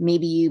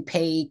 Maybe you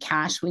pay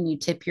cash when you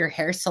tip your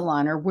hair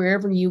salon or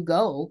wherever you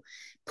go.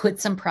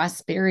 Put some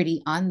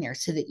prosperity on there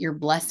so that you're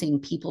blessing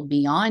people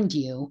beyond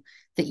you,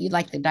 that you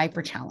like the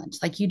diaper challenge.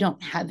 Like you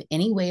don't have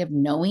any way of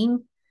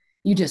knowing.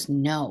 You just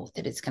know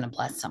that it's going to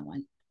bless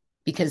someone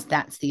because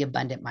that's the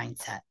abundant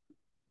mindset.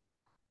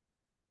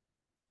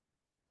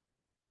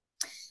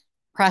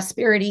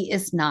 Prosperity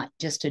is not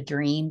just a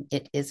dream.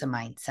 It is a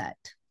mindset.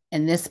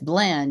 And this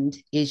blend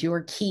is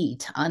your key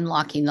to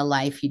unlocking the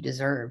life you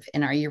deserve.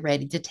 And are you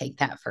ready to take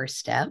that first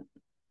step?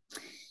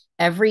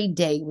 Every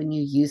day when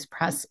you use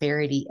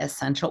prosperity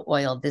essential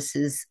oil, this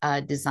is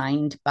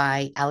designed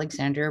by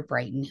Alexandra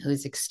Brighton,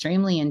 who's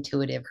extremely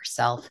intuitive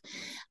herself.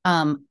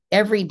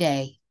 Every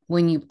day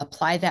when you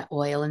apply that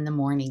oil in the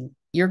morning,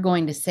 you're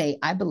going to say,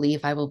 I believe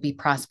I will be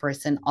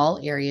prosperous in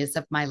all areas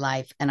of my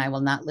life, and I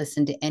will not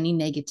listen to any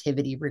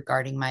negativity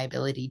regarding my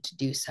ability to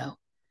do so.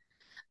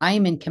 I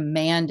am in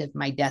command of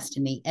my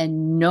destiny,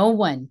 and no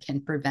one can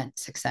prevent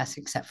success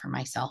except for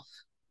myself.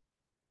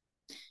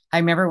 I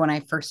remember when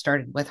I first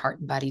started with Heart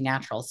and Body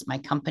Naturals, my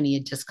company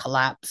had just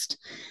collapsed.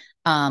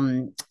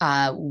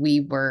 I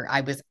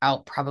was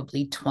out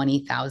probably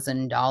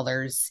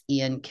 $20,000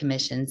 in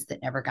commissions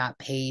that never got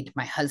paid.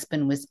 My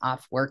husband was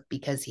off work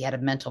because he had a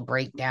mental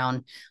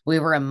breakdown. We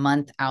were a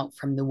month out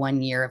from the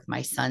 1 year of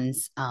my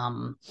son's,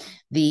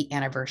 the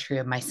anniversary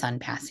of my son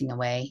passing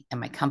away, and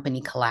my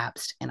company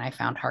collapsed, and I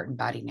found Heart and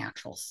Body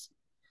Naturals.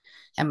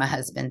 And my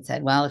husband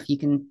said, well, if you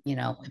can make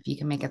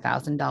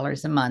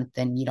 $1,000 a month,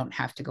 then you don't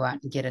have to go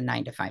out and get a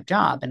 9 to 5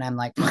 job. And I'm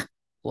like,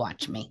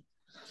 watch me.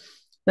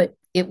 But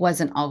it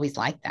wasn't always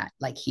like that.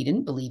 Like, he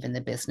didn't believe in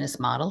the business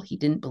model. He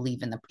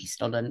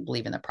still doesn't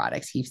believe in the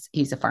products.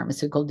 He's a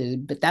pharmaceutical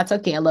dude, but that's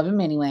okay. I love him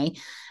anyway.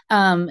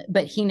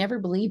 But he never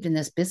believed in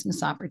this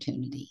business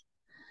opportunity.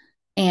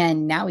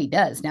 And now he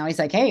does. Now he's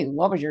like, hey,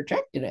 what was your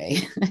check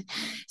today?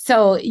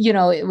 So,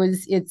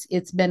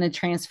 it's been a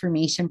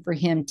transformation for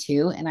him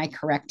too. And I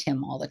correct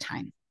him all the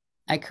time.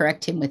 I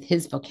correct him with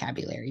his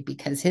vocabulary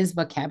because his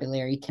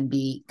vocabulary can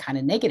be kind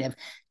of negative.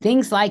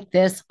 Things like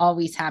this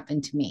always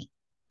happen to me,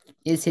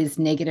 is his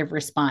negative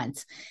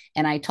response.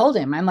 And I told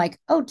him, I'm like,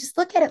 oh, just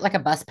look at it like a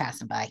bus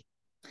passing by.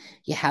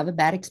 You have a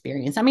bad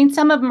experience. I mean,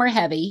 some of them are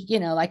heavy,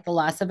 like the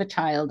loss of a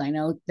child. I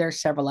know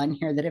there's several on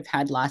here that have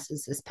had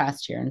losses this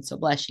past year, and so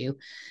bless you,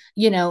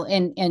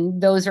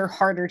 and those are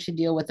harder to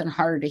deal with and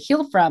harder to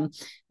heal from.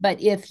 But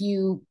if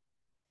you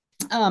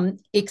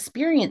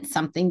experience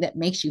something that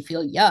makes you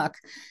feel yuck,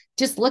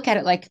 just look at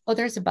it like, oh,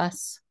 there's a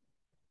bus.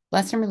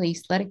 Bless and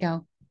release, let it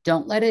go.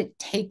 Don't let it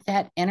take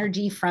that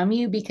energy from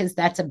you, because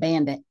that's a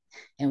bandit,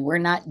 and we're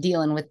not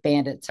dealing with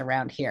bandits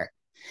around here.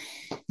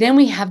 Then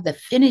we have the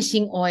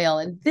finishing oil.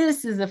 And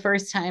this is the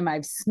first time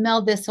I've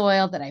smelled this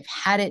oil, that I've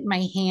had it in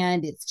my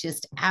hand. It's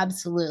just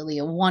absolutely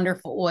a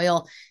wonderful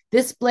oil.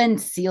 This blend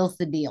seals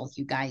the deal,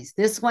 you guys.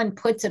 This one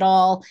puts it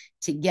all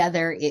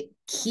together. It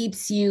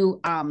keeps you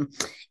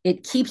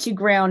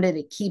grounded.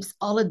 It keeps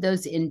all of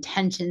those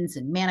intentions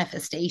and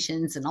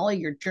manifestations and all of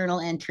your journal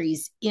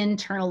entries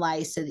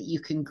internalized so that you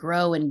can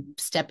grow and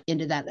step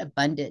into that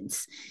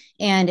abundance.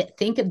 And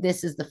think of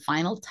this as the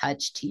final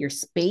touch to your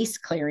space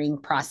clearing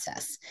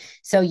process.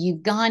 So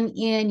you've gone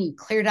in, you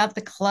cleared out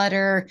the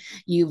clutter,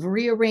 you've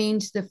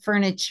rearranged the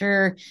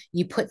furniture,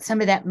 you put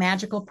some of that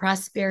magical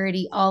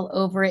prosperity all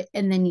over it,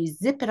 and then you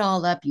zip it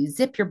all up. You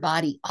zip your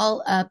body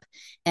all up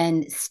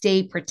and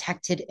stay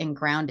protected and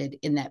grounded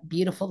in that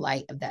beautiful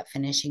light of that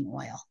finishing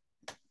oil.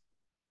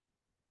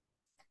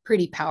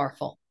 Pretty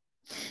powerful.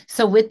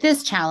 So with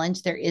this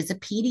challenge, there is a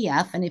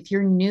PDF. And if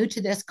you're new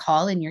to this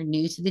call and you're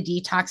new to the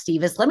Detox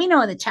Divas, let me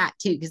know in the chat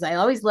too, because I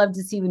always love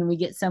to see when we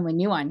get someone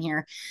new on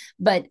here.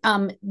 But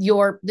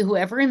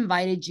whoever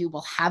invited you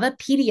will have a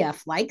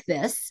PDF like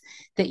this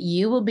that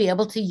you will be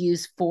able to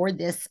use for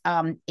this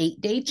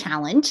 8-day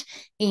challenge.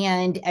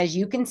 And as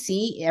you can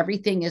see,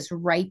 everything is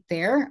right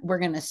there. We're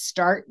going to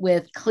start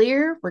with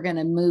clear. We're going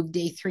to move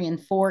day 3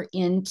 and 4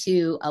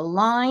 into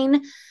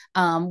align.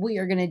 We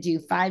are going to do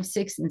 5,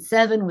 6, and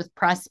 7 with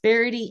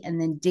prosperity. And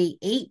then day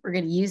 8, we're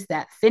going to use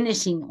that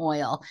finishing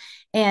oil.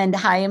 And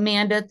hi,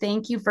 Amanda.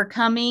 Thank you for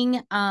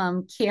coming.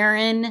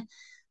 Karen,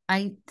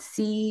 I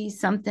see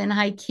something.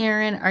 Hi,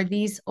 Karen. Are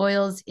these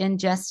oils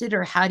ingested,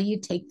 or how do you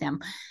take them?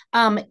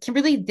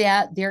 Kimberly,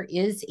 there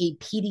is a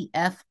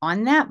PDF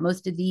on that.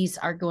 Most of these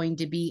are going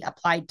to be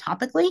applied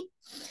topically.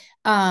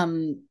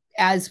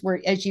 As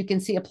you can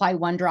see, apply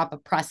 1 drop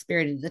of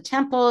prosperity to the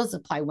temples,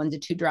 apply 1 to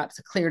 2 drops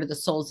of clear to the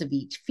soles of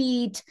each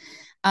feet,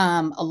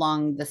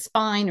 along the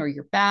spine or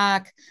your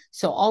back.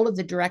 So all of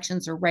the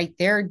directions are right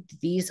there.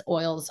 These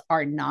oils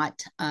are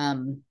not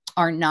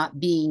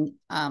being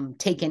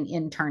taken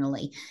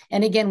internally.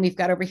 And again, we've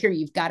got over here,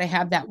 you've got to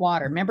have that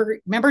water.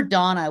 Remember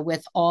Donna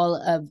with all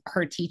of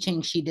her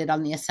teaching she did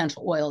on the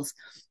essential oils.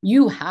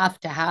 You have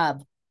to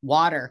have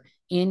water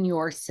in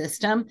your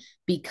system,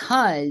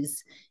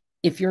 because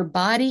if your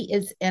body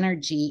is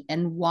energy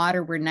and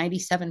water, we're 70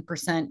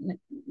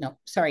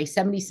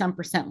 some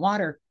percent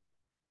water.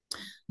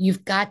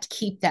 You've got to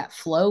keep that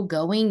flow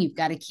going. You've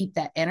got to keep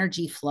that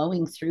energy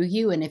flowing through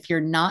you. And if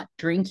you're not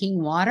drinking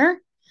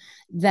water,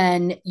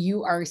 then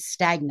you are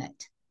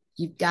stagnant.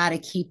 You've got to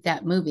keep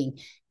that moving.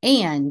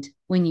 And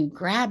when you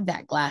grab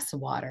that glass of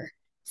water,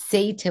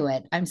 say to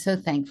it, I'm so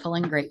thankful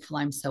and grateful.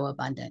 I'm so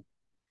abundant.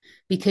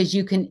 Because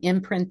you can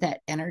imprint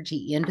that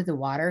energy into the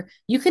water.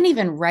 You can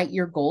even write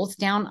your goals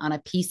down on a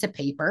piece of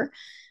paper,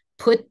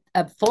 put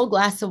a full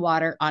glass of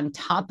water on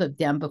top of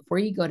them before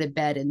you go to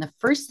bed. And the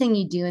first thing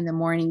you do in the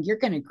morning, you're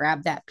going to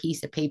grab that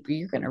piece of paper.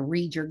 You're going to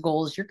read your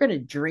goals. You're going to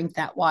drink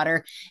that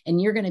water,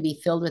 and you're going to be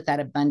filled with that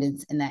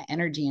abundance and that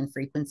energy and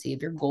frequency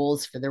of your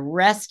goals for the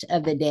rest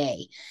of the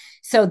day.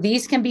 So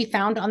these can be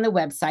found on the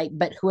website,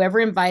 but whoever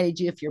invited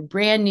you, if you're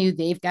brand new,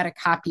 they've got a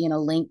copy and a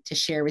link to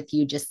share with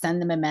you. Just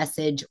send them a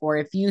message, or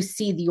if you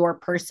see your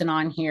person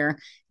on here,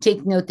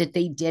 take note that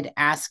they did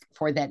ask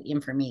for that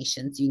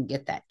information so you can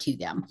get that to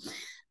them.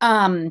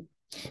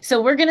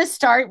 So we're going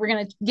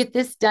to get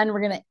this done.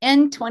 We're going to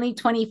end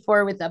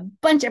 2024 with a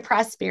bunch of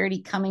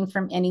prosperity coming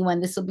from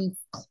anyone. This will be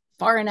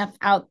far enough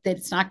out that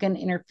it's not going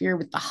to interfere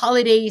with the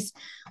holidays.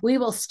 We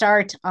will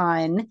start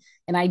on,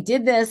 and I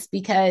did this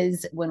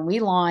because when we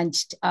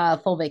launched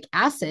fulvic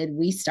acid,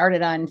 we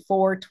started on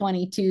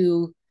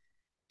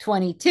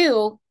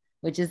 4/22/22,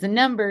 which is the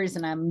numbers,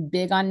 and I'm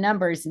big on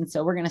numbers. And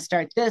so we're going to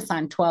start this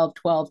on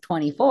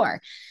 12/12/24.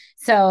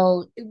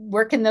 So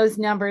working those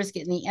numbers,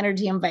 getting the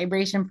energy and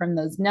vibration from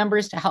those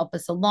numbers to help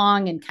us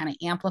along and kind of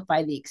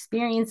amplify the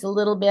experience a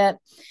little bit.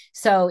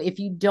 So if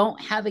you don't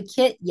have a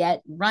kit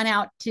yet, run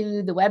out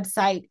to the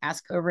website,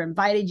 ask whoever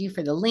invited you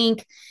for the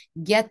link,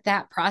 get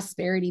that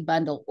prosperity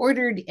bundle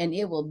ordered, and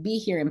it will be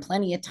here in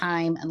plenty of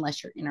time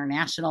unless you're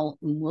international.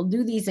 We'll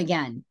do these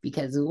again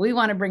because we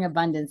want to bring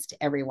abundance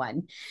to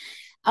everyone.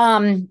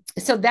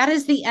 So that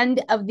is the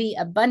end of the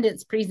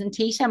abundance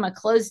presentation. I'm going to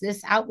close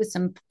this out with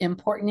some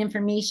important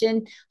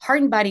information.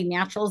 Heart and Body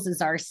Naturals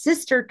is our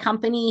sister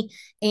company,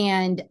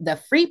 and the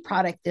free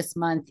product this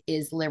month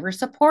is liver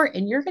support,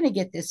 and you're going to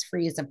get this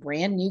free as a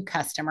brand new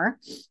customer.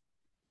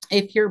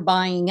 If you're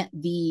buying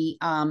the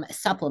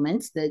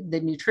supplements,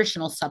 the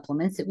nutritional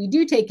supplements that we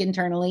do take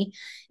internally,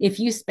 if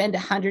you spend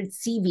 100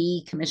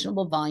 CV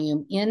commissionable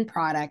volume in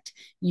product,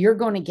 you're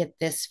going to get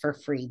this for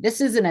free.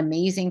 This is an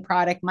amazing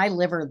product. My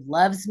liver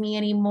loves me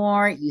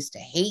anymore. It used to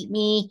hate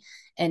me.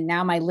 And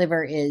now my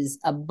liver is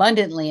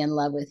abundantly in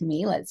love with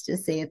me. Let's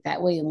just say it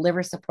that way. And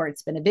liver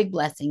support's been a big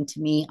blessing to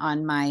me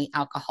on my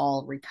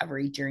alcohol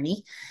recovery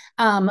journey.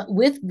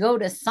 With Go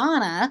to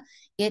Sauna,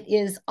 it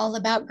is all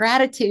about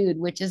gratitude,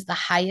 which is the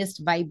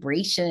highest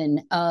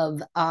vibration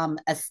of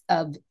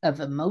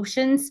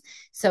emotions.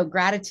 So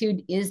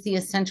gratitude is the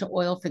essential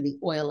oil for the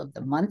Oil of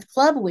the Month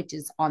Club, which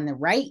is on the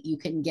right. You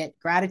can get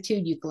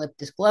gratitude,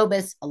 eucalyptus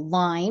globus,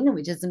 align,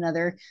 which is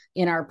another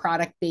in our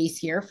product base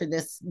here for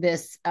this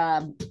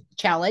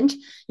challenge.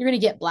 You're going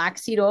to get black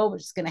seed oil,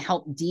 which is going to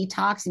help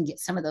detox and get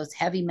some of those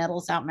heavy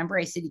metals out. Remember,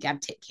 I said you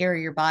got to take care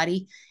of your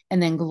body. And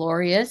then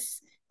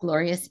Glorious.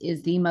 Glorious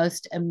is the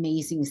most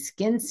amazing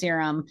skin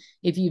serum.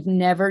 If you've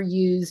never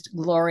used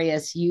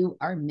Glorious, you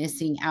are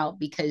missing out,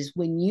 because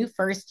when you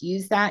first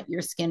use that,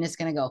 your skin is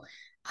going to go,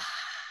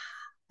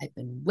 I've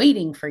been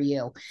waiting for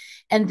you.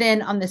 And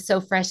then on the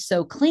So Fresh,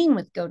 So Clean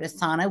with Go to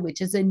Sauna,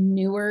 which is a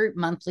newer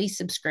monthly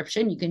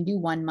subscription. You can do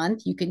 1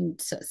 month. You can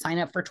sign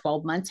up for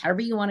 12 months. However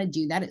you want to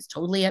do that. It's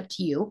totally up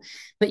to you.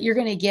 But you're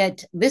going to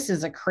get, this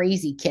is a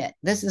crazy kit.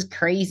 This is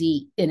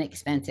crazy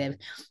inexpensive.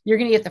 You're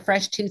going to get the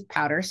fresh tooth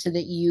powder so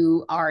that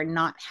you are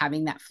not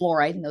having that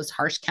fluoride and those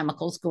harsh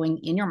chemicals going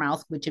in your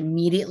mouth, which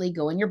immediately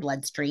go in your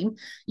bloodstream.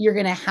 You're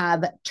going to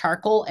have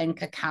charcoal and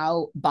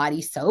cacao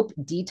body soap,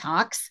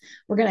 detox.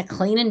 We're going to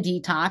clean and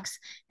detox.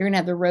 You're going to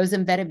have the rose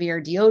and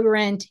vetiver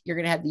deodorant. You're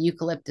going to have the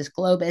eucalyptus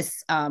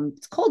globus.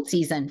 It's cold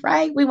season,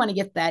 right? We want to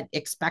get that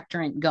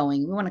expectorant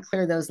going. We want to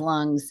clear those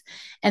lungs.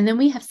 And then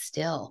we have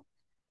still.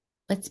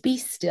 Let's be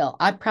still.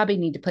 I probably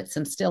need to put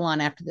some still on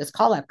after this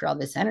call, after all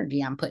this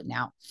energy I'm putting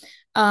out.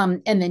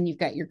 And then you've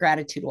got your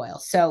gratitude oil.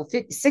 So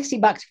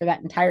 $60 for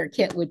that entire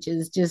kit, which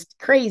is just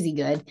crazy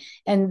good.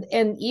 And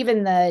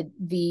even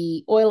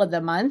the oil of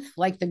the month,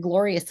 like the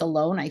Glorious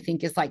alone, I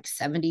think is like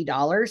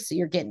 $70. So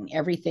you're getting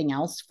everything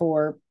else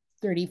for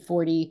 $30,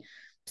 $40,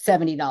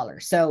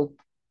 $70. So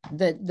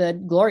the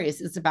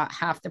Glorious is about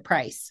half the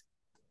price.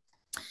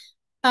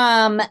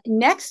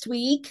 Next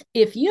week,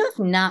 if you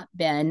have not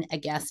been a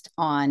guest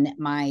on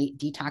my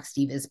Detox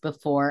Divas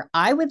before,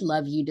 I would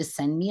love you to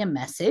send me a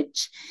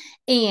message,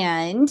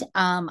 and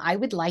I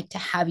would like to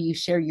have you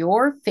share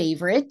your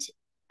favorite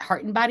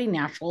Heart and Body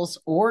Naturals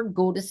or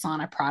Go to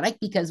Sauna product,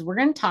 because we're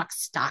going to talk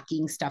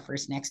stocking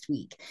stuffers next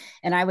week.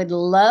 And I would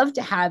love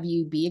to have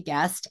you be a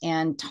guest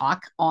and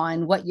talk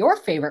on what your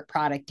favorite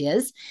product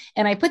is.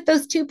 And I put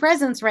those two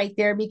presents right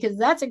there because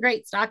that's a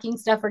great stocking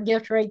stuffer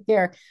gift right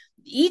there.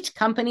 Each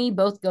company,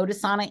 both Go to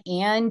Sauna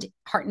and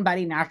Heart and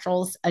Body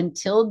Naturals,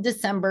 until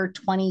December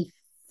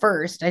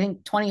 21st, I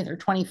think 20th or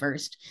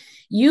 21st,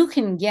 you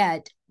can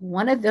get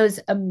one of those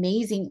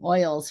amazing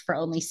oils for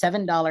only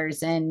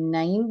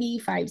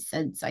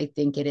 $7.95, I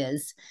think it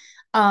is.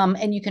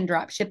 And you can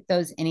drop ship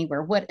those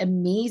anywhere. What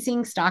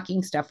amazing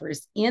stocking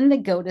stuffers in the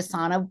Go to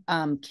Sauna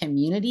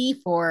community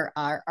for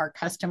our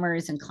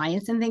customers and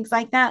clients and things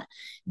like that.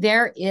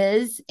 There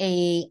is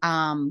a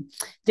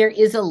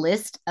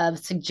list of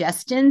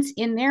suggestions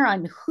in there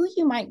on who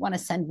you might want to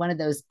send one of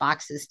those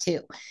boxes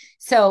to.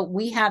 So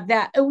we have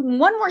that.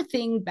 One more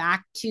thing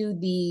back to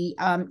the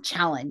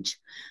challenge.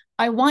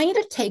 I want you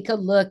to take a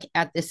look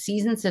at the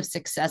Seasons of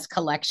Success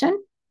collection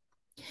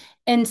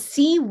and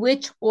see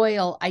which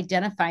oil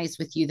identifies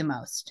with you the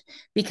most,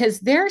 because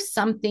there's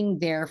something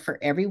there for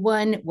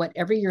everyone,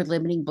 whatever your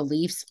limiting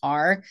beliefs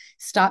are.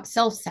 Stop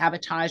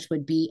self-sabotage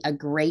would be a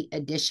great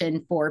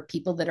addition for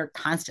people that are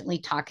constantly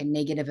talking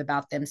negative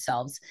about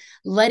themselves.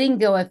 Letting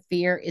go of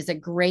fear is a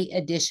great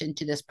addition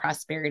to this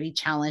prosperity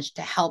challenge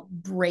to help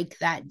break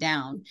that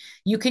down.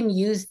 You can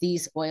use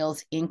these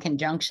oils in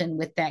conjunction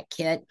with that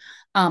kit.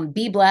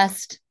 Be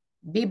blessed.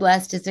 Be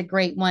Blessed is a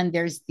great one.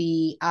 There's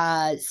the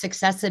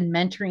Success and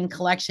Mentoring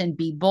Collection,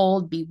 Be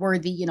Bold, Be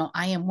Worthy.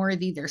 I Am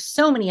Worthy. There's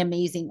so many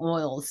amazing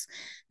oils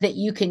that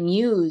you can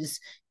use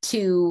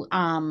to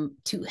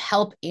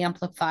help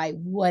amplify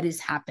what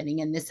is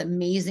happening and this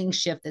amazing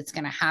shift that's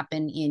going to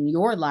happen in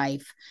your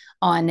life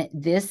on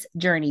this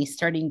journey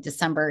starting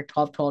December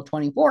 12, 12,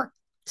 24.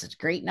 Such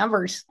great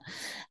numbers.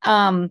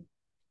 Um,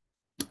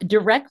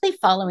 Directly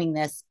following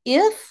this,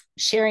 if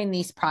sharing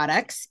these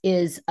products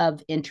is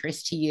of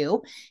interest to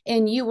you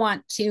and you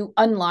want to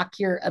unlock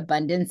your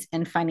abundance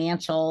and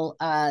financial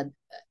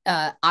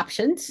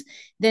options,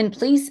 then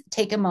please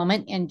take a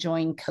moment and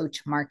join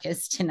Coach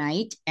Marcus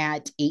tonight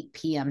at 8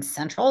 p.m.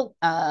 Central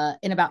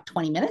in about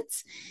 20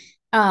 minutes.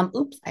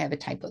 Oops, I have a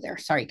typo there.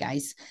 Sorry,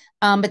 guys.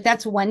 But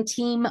that's one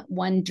team,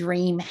 one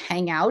dream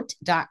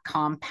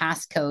hangout.com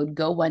passcode,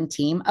 go one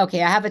team.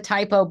 Okay, I have a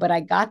typo, but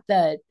I got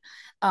the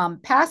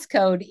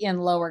passcode in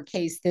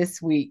lowercase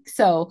this week.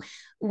 So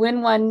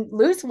win one,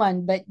 lose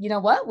one. But you know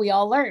what? We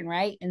all learn,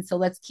 right? And so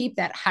let's keep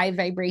that high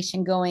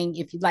vibration going.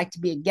 If you'd like to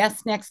be a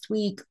guest next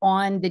week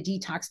on the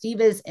Detox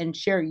Divas and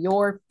share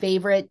your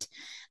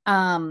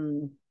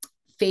um,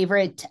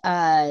 favorite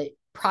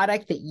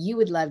product that you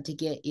would love to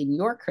get in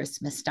your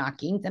Christmas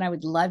stocking, then I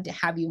would love to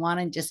have you on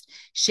and just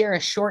share a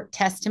short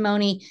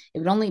testimony. It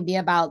would only be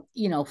about,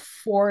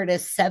 4 to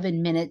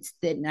 7 minutes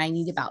that I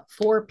need about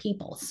 4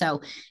 people.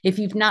 So if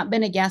you've not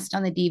been a guest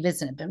on the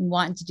Divas and have been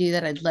wanting to do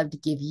that, I'd love to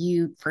give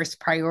you first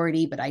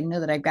priority, but I know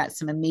that I've got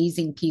some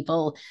amazing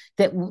people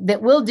that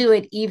will do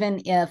it even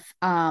if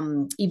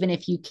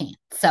you can't.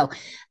 So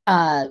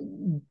uh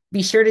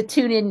be sure to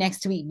tune in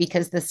next week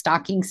because the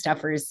stocking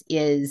stuffers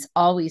is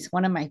always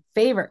one of my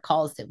favorite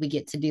calls that we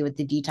get to do with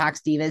the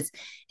Detox Divas.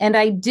 And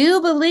I do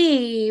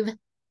believe,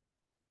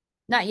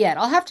 not yet,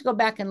 I'll have to go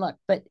back and look,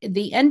 but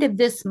the end of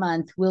this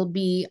month will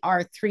be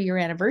our 3-year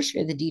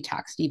anniversary of the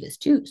Detox Divas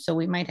too. So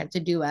we might have to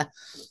do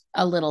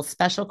a little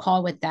special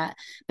call with that.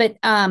 But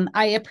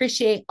I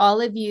appreciate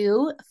all of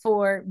you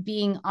for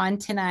being on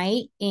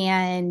tonight,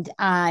 and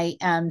I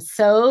am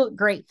so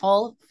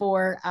grateful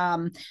for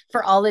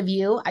all of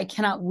you. I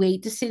cannot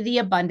wait to see the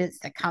abundance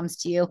that comes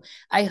to you.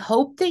 I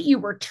hope that you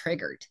were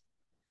triggered.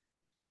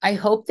 I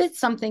hope that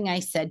something I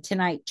said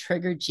tonight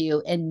triggered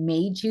you and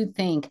made you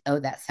think, oh,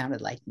 that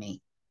sounded like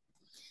me.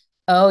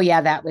 Oh,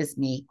 yeah, that was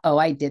me. Oh,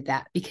 I did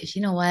that. Because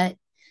you know what?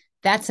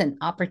 That's an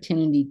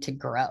opportunity to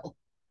grow.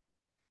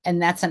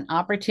 And that's an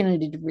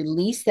opportunity to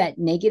release that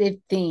negative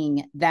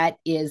thing that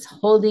is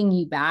holding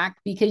you back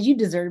because you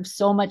deserve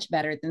so much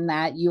better than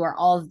that. You are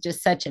all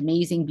just such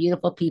amazing,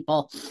 beautiful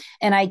people.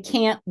 And I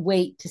can't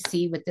wait to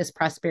see what this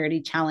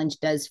prosperity challenge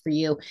does for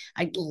you.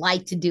 I'd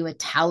like to do a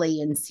tally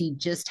and see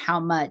just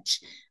how much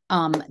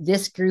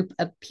this group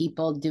of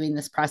people doing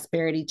this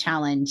prosperity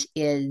challenge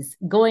is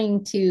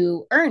going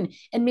to earn.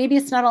 And maybe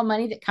it's not all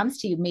money that comes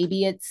to you.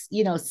 Maybe it's,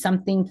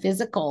 something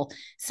physical,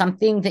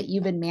 something that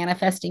you've been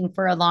manifesting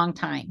for a long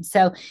time.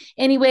 So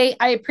anyway,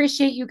 I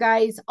appreciate you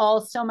guys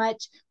all so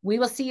much. We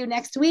will see you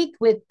next week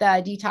with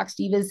Detox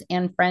Divas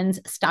and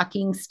Friends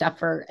Stocking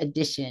Stuffer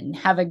Edition.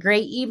 Have a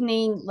great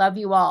evening. Love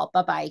you all.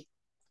 Bye-bye.